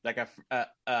 like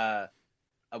a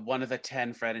one of the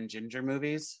 10 Fred and Ginger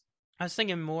movies. I was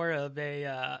thinking more of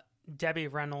a Debbie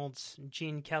Reynolds,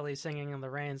 Gene Kelly singing in the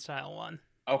rain style one.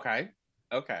 Okay.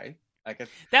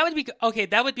 That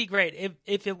would be great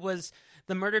if it was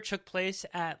the murder took place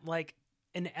at like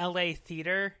an LA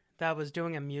theater that was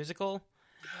doing a musical.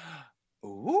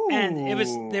 Ooh.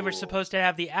 And they were supposed to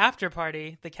have the after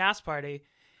party, the cast party,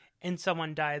 and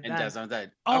someone died. And someone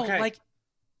died. Oh, okay.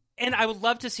 And I would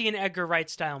love to see an Edgar Wright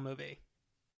style movie.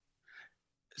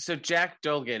 So Jack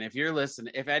Dolgen,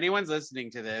 if anyone's listening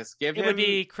to this, it would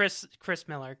be Chris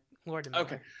Miller, Lord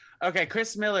Miller. Okay,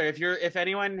 Chris Miller. If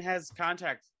anyone has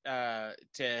contact to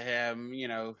him,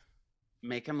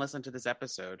 make him listen to this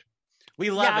episode.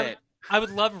 We love it. I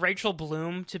would love Rachel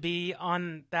Bloom to be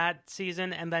on that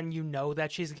season, and then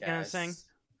that she's gonna sing.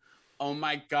 Oh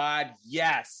my God,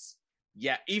 yes,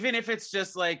 yeah. Even if it's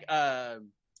just like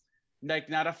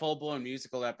not a full blown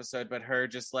musical episode, but her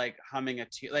just like humming a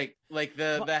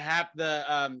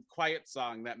the quiet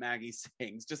song that Maggie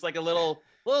sings, just like a little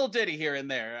ditty here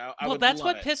and there. That's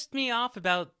what pissed me off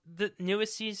about the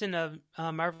newest season of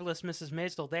Marvelous Mrs.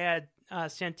 Maisel. They had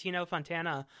Santino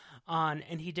Fontana on,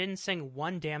 and he didn't sing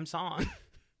one damn song.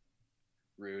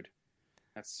 Rude.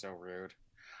 That's so rude.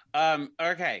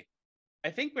 Okay, I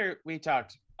think we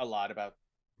talked a lot about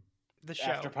the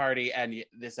show, After Party, and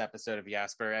this episode of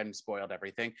Jasper, and spoiled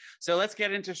everything. So let's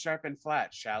get into Sharp and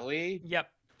Flat, shall we? Yep.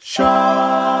 Sharp,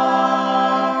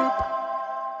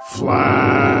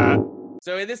 Flat.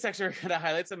 So in this section, we're going to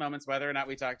highlight some moments, whether or not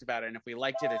we talked about it, and if we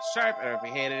liked it, it's sharp, or if we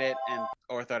hated it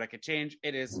or thought it could change,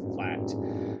 it is flat.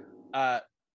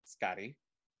 Scotty,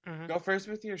 go first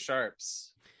with your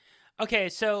sharps. Okay,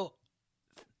 so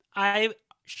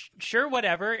Sure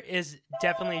Whatever is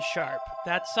definitely sharp.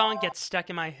 That song gets stuck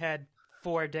in my head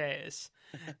for days.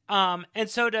 And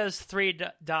so does Three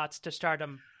Dots to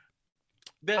Stardom.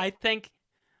 I think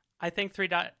Three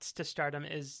Dots to Stardom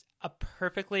is a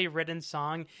perfectly written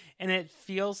song, and it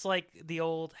feels like the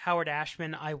old Howard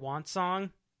Ashman I Want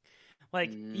song.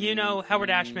 Like, Howard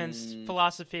Ashman's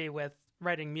philosophy with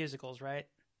writing musicals, right?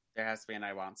 There has to be an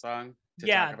I Want song to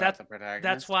talk about the protagonist.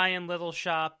 That's why in Little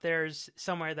Shop there's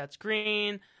Somewhere That's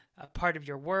Green, a Part of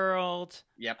Your World.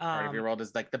 Yep, Part of Your World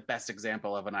is like the best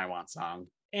example of an I Want song.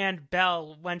 And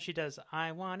Belle, when she does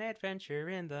I Want Adventure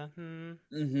in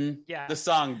the... Yeah. The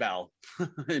song Belle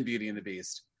in Beauty and the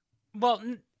Beast. Well,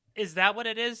 is that what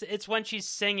it is? It's when she's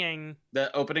singing...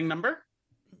 The opening number?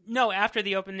 No, after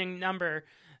the opening number,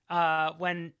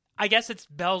 when... I guess it's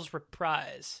Belle's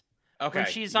reprise. Okay. When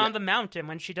she's on the mountain,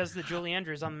 when she does the Julie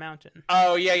Andrews on the mountain.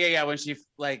 Oh, yeah. When she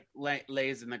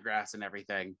lays in the grass and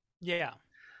everything. Yeah.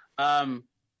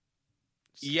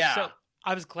 Yeah. So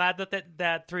I was glad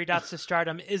that Three Dots to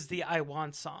Stardom is the I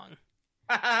Want song.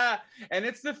 And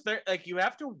it's the third, like, you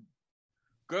have to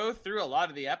go through a lot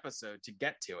of the episode to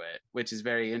get to it, which is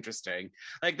very interesting.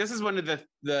 Like, this is one of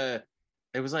the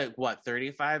it was like, what,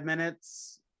 35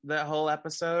 minutes, that whole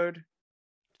episode?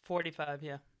 45,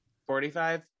 yeah.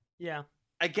 45? Yeah.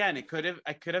 Again, I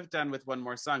could have done with one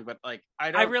more song, but like,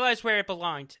 I realized where it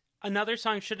belonged. Another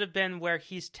song should have been where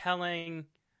he's telling,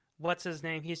 what's his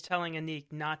name? He's telling Anik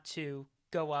not to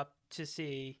go up to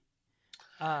see.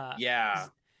 Yeah.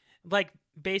 Like,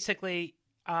 basically,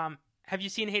 have you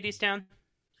seen Hadestown?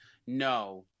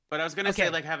 No, but I was gonna say,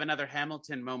 like, have another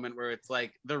Hamilton moment where it's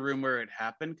like the room where it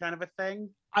happened, kind of a thing.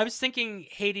 I was thinking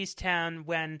Hadestown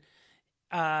when,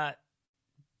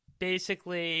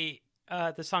 basically,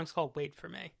 the song's called "Wait for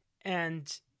Me," and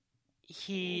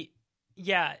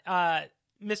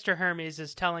Mr. Hermes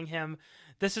is telling him,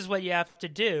 this is what you have to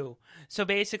do. So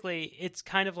basically, it's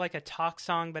kind of like a talk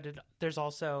song, but there's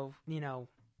also,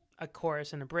 a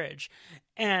chorus and a bridge.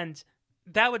 And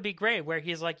that would be great, where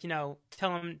he's like, tell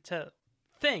him to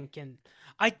think. And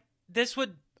this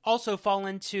would also fall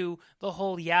into the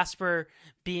whole Jasper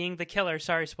being the killer.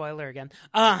 Sorry, spoiler again.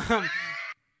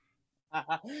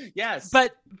 Yes.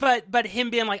 But him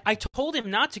being like, I told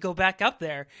him not to go back up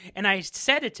there, and I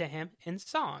said it to him in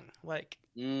song. Like,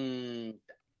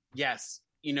 yes.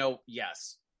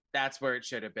 Yes. That's where it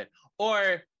should have been.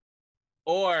 Or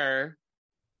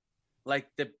like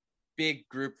the big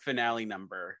group finale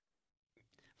number.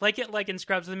 Like in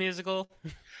Scrubs the musical.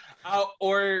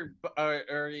 Or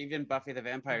even Buffy the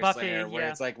Vampire Slayer, where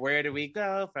it's like, where do we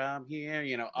go from here?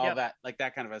 All that, like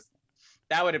that kind of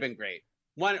that would have been great.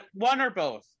 One or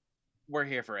both. We're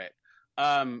here for it.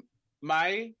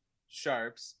 My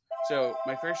sharps. So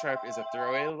my first sharp is a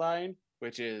throwaway line,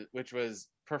 which was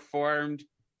performed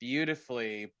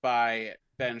beautifully by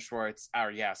Ben Schwartz,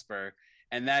 our Jasper,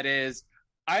 and that is,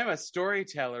 I'm a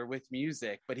storyteller with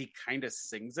music, but he kind of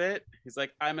sings it. He's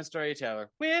like, I'm a storyteller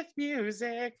with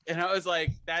music. And I was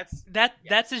like,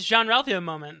 that's his Jean-Ralphio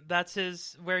moment.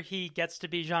 That's where he gets to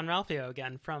be Jean-Ralphio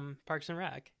again from Parks and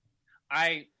Rec.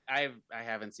 I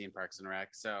haven't seen Parks and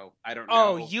Rec, so I don't know.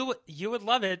 Oh, you would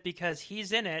love it, because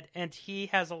he's in it, and he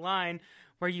has a line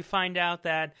where you find out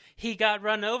that he got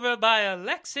run over by a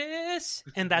Lexus,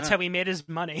 and that's how he made his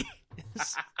money.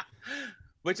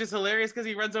 Which is hilarious, because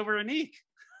he runs over Anik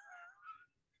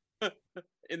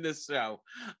in this show.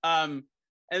 And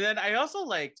then I also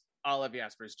liked all of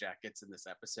Jasper's jackets in this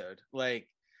episode, like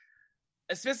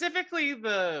specifically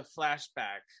the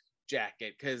flashback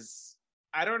jacket, because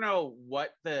I don't know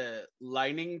what the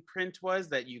lining print was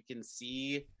that you can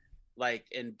see like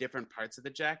in different parts of the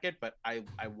jacket, but I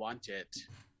want it.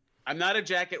 I'm not a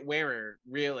jacket wearer,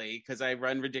 really, because I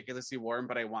run ridiculously warm,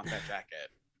 but I want that jacket.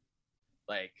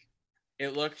 Like,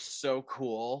 it looked so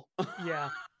cool. Yeah.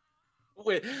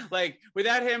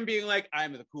 Without him being like,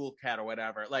 I'm the cool cat or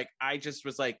whatever, like, I just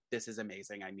was like, this is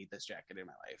amazing. I need this jacket in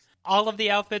my life. All of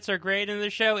the outfits are great in the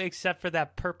show, except for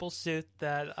that purple suit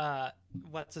that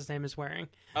what's his name is wearing.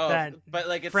 Oh, but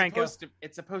like,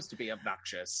 it's supposed to be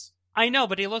obnoxious. I know,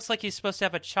 but he looks like he's supposed to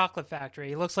have a chocolate factory.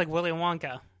 He looks like Willy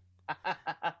Wonka.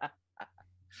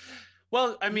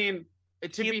 Well, I mean,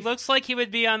 he looks like he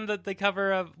would be on the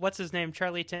cover of, what's his name,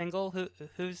 Charlie Tingle,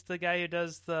 who's the guy who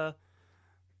does the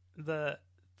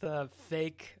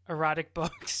fake erotic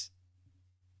books.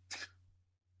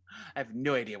 I have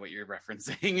no idea what you're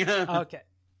referencing. Okay.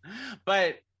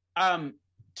 But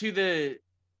to the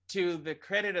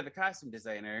credit of the costume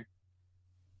designer,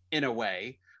 in a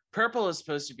way, purple is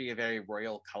supposed to be a very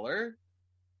royal color.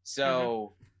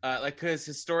 So because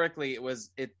historically it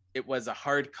was a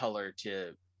hard color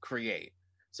to create.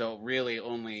 So really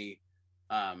only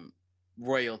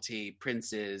royalty,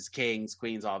 princes, kings,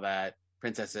 queens, all that,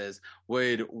 princesses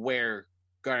would wear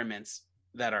garments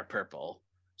that are purple.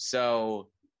 So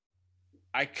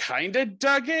I kind of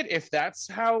dug it, if that's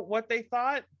what they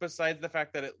thought, besides the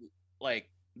fact that it, like,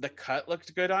 the cut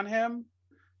looked good on him.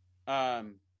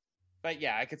 But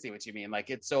yeah, I could see what you mean. Like,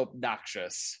 it's so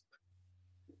obnoxious.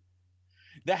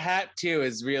 The hat too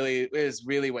is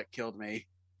really what killed me.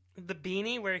 The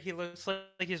beanie where he looks like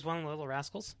he's one of the Little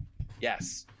Rascals.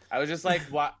 Yes, I was just like,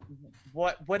 why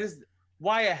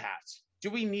a hat? Do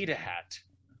we need a hat?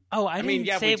 Oh, I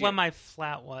didn't say what my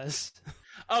flat was.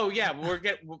 Oh yeah,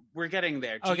 we're getting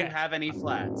there. Do you have any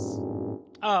flats?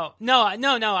 Oh no!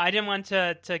 I didn't want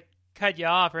to cut you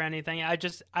off or anything. I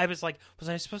was like, was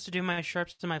I supposed to do my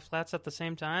sharps to my flats at the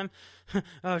same time?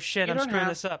 Oh shit! I'm screwing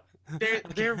this up.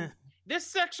 This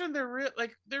section,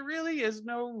 there really is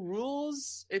no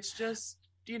rules. It's just,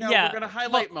 we're gonna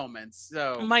highlight moments.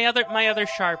 So my other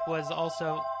sharp was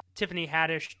also Tiffany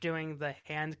Haddish doing the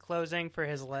hand closing for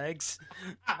his legs.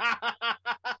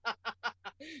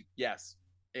 Yes,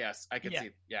 I could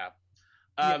see. Yeah.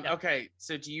 Yeah. Okay,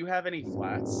 so do you have any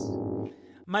flats?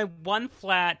 My one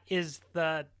flat is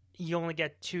you only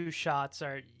get 2 shots,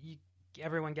 or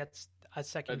everyone gets a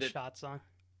second shot song.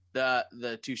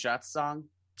 The 2 shots song?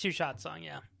 2 shot song,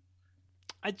 yeah.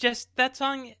 That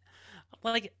song,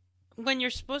 like, when you're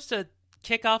supposed to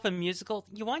kick off a musical,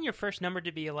 you want your first number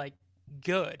to be, like,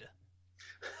 good.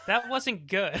 That wasn't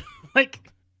good. Like,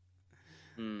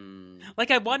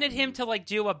 I wanted him to, like,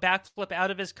 do a backflip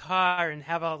out of his car and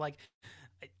have a, like,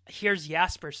 here's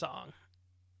Jasper song.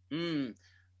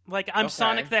 Like, I'm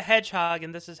Sonic the Hedgehog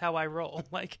and this is how I roll.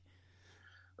 Like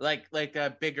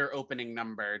a bigger opening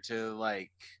number to,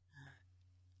 like,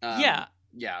 yeah.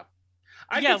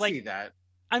 I can see that.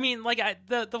 I mean, like,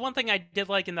 the one thing I did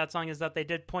like in that song is that they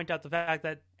did point out the fact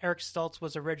that Eric Stoltz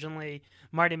was originally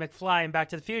Marty McFly in Back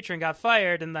to the Future and got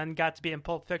fired, and then got to be in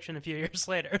Pulp Fiction a few years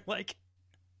later. Like,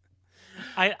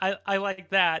 I like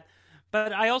that,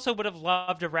 but I also would have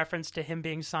loved a reference to him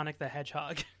being Sonic the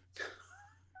Hedgehog.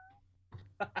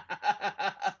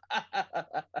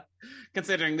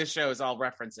 Considering this show is all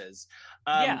references.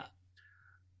 Yeah.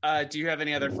 Do you have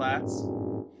any other flats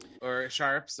or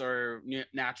sharps or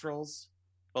naturals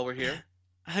while we're here?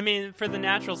 I mean, for the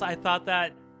naturals, I thought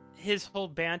that his whole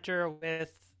banter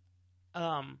with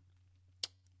Sam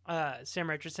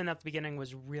Richardson at the beginning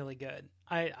was really good.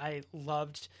 I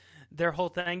loved their whole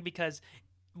thing because,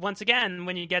 once again,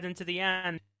 when you get into the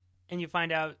end and you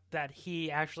find out that he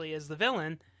actually is the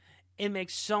villain, it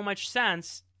makes so much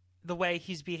sense the way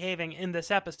he's behaving in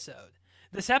this episode.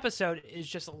 This episode is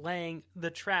just laying the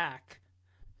track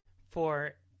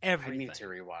for everything. I need to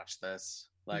rewatch this.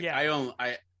 Like, yeah.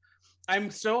 I'm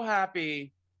so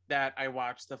happy that I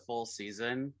watched the full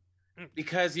season,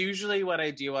 because usually what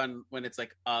I do when it's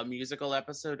like a musical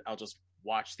episode, I'll just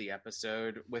watch the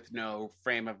episode with no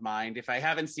frame of mind. If I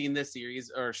haven't seen this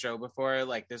series or show before,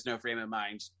 like, there's no frame of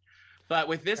mind. But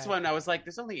with this one, I was like,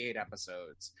 there's only 8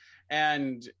 episodes.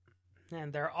 And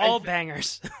they're all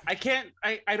bangers. I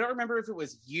don't remember if it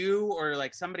was you or,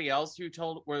 like, somebody else who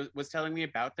was telling me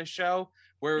about the show,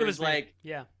 where it was like,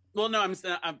 yeah. Well, no,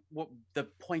 the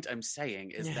point I'm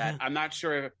saying is that I'm not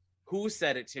sure who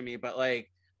said it to me, but,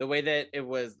 like, the way that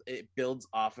it builds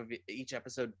off of each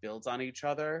episode, builds on each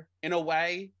other in a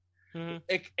way. Mm-hmm.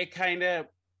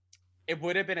 It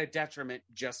would have been a detriment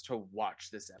just to watch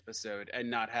this episode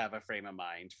and not have a frame of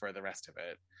mind for the rest of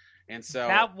it. And so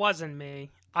that wasn't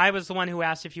me. I was the one who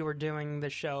asked if you were doing the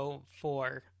show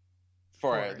for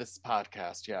this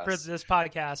podcast. Yes, for this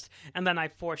podcast, and then I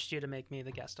forced you to make me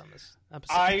the guest on this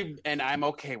episode. I'm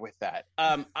okay with that.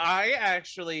 I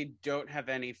actually don't have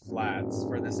any flats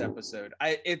for this episode.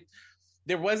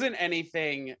 There wasn't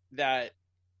anything that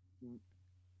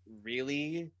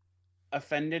really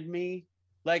offended me.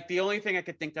 Like, the only thing I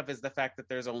could think of is the fact that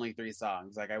there's only 3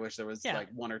 songs. Like, I wish there was like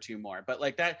 1 or 2 more, but,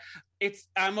 like, that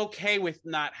I'm okay with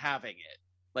not having it.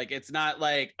 Like, it's not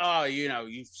like, oh,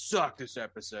 you suck this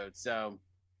episode. So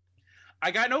I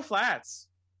got no flats.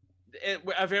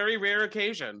 A very rare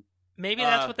occasion. Maybe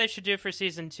that's what they should do for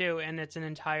season 2, and it's an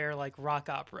entire, like, rock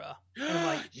opera. And,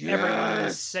 like, everyone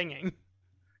is singing.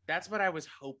 That's what I was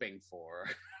hoping for.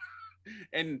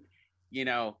 And,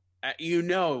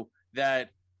 that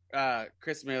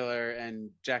Chris Miller and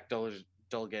Jack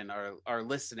Dolgan are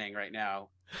listening right now,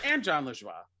 and John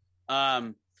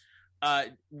LaJoie.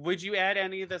 Would you add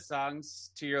any of the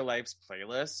songs to your Life's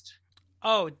playlist?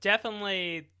 Oh,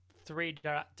 definitely 3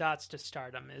 Dots to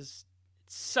Stardom is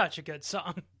such a good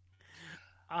song.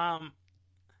 I'm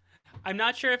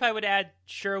not sure if I would add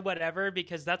Sure Whatever,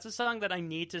 because that's a song that I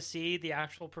need to see the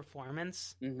actual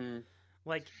performance. Mm-hmm.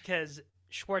 Like, because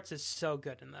Schwartz is so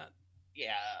good in that.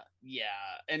 Yeah,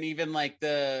 and even, like,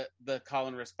 the call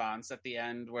and response at the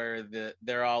end where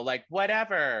they're all like,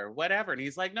 whatever, and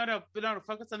he's like, no,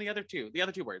 focus on the other two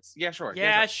words. Yeah, sure.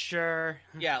 Yeah, sure.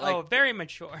 Yeah, like, very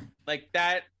mature. Like,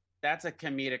 that's a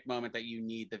comedic moment that you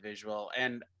need the visual.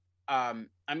 And I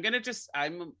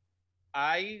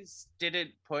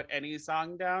didn't put any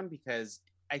song down because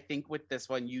I think with this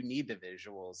one you need the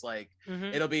visuals. Like,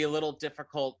 It'll be a little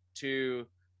difficult to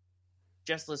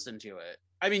just listen to it.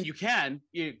 I mean, you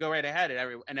go right ahead,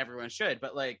 and everyone should,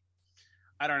 but, like,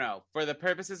 I don't know. For the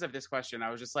purposes of this question,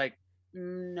 I was just like,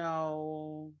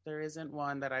 no, there isn't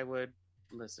one that I would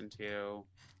listen to.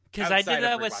 Because I did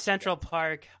that with Central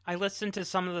Park. I listened to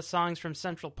some of the songs from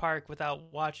Central Park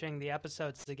without watching the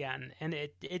episodes again, and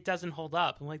it doesn't hold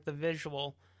up. Like, the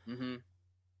visual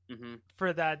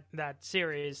for that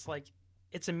series, like,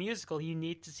 it's a musical. You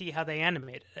need to see how they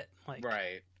animated it. Like,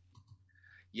 right.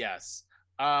 Yes.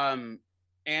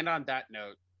 And on that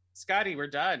note, Scotty, we're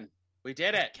done. We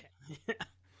did it.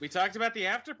 We talked about the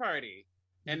after party.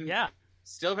 And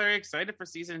still very excited for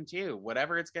season 2,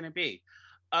 whatever it's going to be.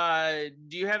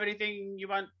 Do you have anything you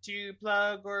want to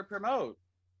plug or promote?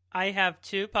 I have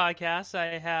 2 podcasts.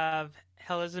 I have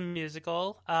Hell is a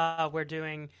Musical. We're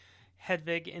doing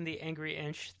Hedwig and the Angry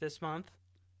Inch this month.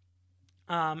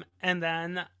 And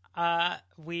then I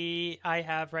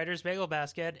have Writer's Bagel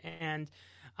Basket, and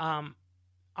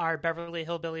our Beverly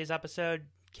Hillbillies episode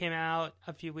came out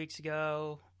a few weeks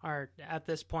ago, or at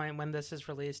this point when this is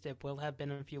released, it will have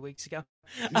been a few weeks ago,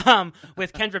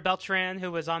 with Kendra Beltran,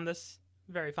 who was on this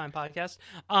very fine podcast.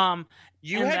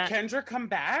 Kendra come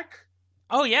back?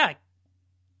 Oh, yeah.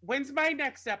 When's my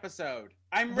next episode?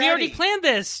 I'm ready. We already planned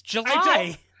this.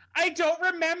 July. I don't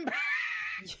remember.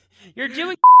 You're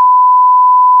doing...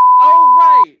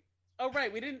 Oh,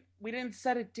 right. We didn't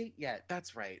set a date yet.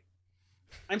 That's right.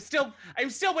 I'm still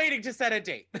waiting to set a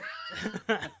date.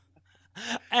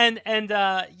 and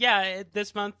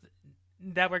this month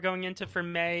that we're going into for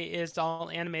May is all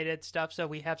animated stuff, so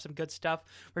we have some good stuff.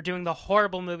 We're doing the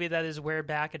horrible movie that is We're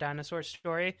Back, A Dinosaur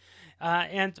Story,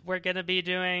 and we're going to be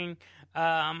doing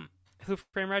Who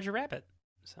Framed Roger Rabbit.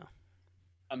 So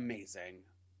amazing.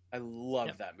 I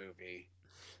love that movie.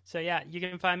 So yeah, you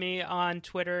can find me on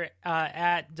Twitter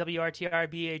at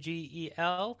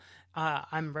WRTRBAGEL.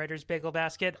 I'm Writer's Bagel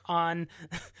Basket on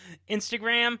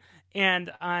Instagram,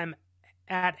 and I'm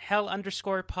at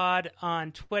hell_pod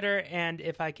on Twitter. And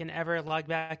if I can ever log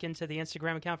back into the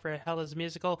Instagram account for Hell is a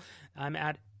Musical, I'm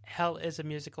at Hell is a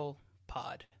Musical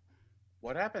Pod.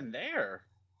 What happened there?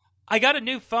 I got a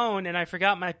new phone and I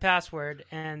forgot my password,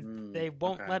 and they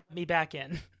won't let me back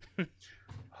in.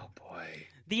 Oh boy.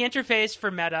 The interface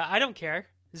for Meta, I don't care.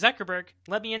 Zuckerberg,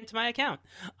 let me into my account.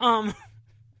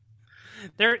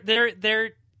 Their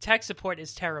tech support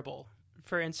is terrible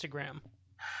for Instagram.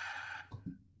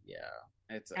 Yeah,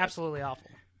 it's absolutely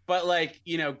awful. But like,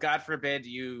 God forbid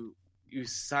you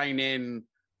sign in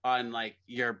on like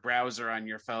your browser on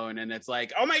your phone, and it's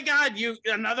like, oh my God,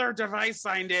 another device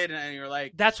signed in, and you're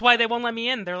like, that's why they won't let me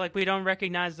in. They're like, we don't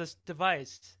recognize this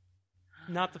device.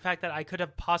 Not the fact that I could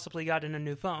have possibly gotten a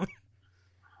new phone.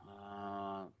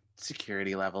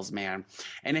 Security levels, man.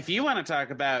 And if you want to talk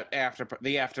about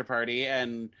the after party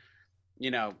and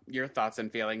your thoughts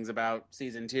and feelings about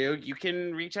season 2, you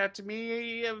can reach out to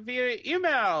me via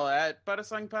email at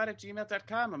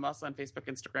buttasongpod@gmail.com. I'm also on Facebook,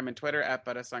 Instagram, and Twitter at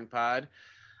buttasongpod.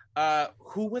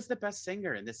 Who was the best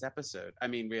singer in this episode? I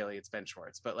mean, really, it's Ben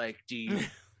Schwartz, but like, do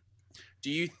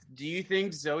you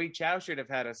think Zoe Chow should have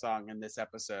had a song in this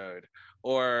episode,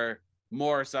 or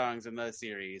more songs in the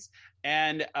series?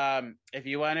 And if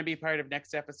you want to be part of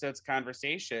next episode's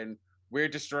conversation, we're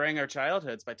destroying our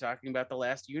childhoods by talking about The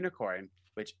Last Unicorn,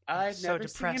 which I've never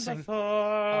seen before.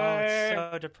 Oh, it's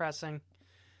so depressing.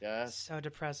 Yes. So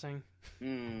depressing.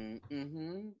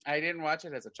 Mm-hmm. I didn't watch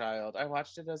it as a child. I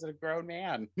watched it as a grown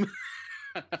man.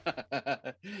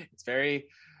 It's very,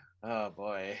 oh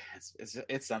boy,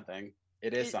 it's something.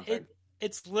 It is something.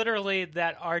 It's literally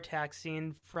that Artax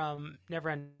scene from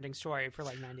Neverending Story for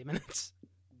like 90 minutes.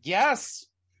 Yes.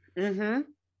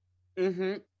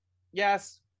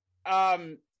 Yes.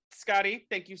 Scotty,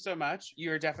 thank you so much.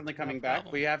 You're definitely coming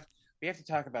back. We have to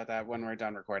talk about that when we're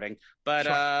done recording. But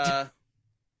sure.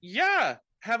 Yeah.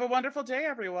 Have a wonderful day,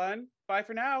 everyone. Bye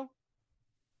for now.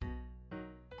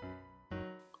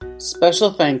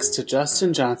 Special thanks to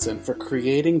Justin Johnson for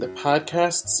creating the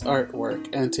podcast's artwork,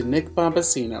 and to Nick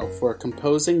Bombasino for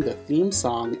composing the theme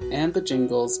song and the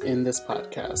jingles in this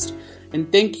podcast.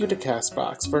 And thank you to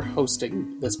CastBox for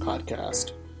hosting this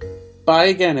podcast. Bye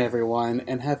again, everyone,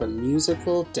 and have a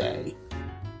musical day.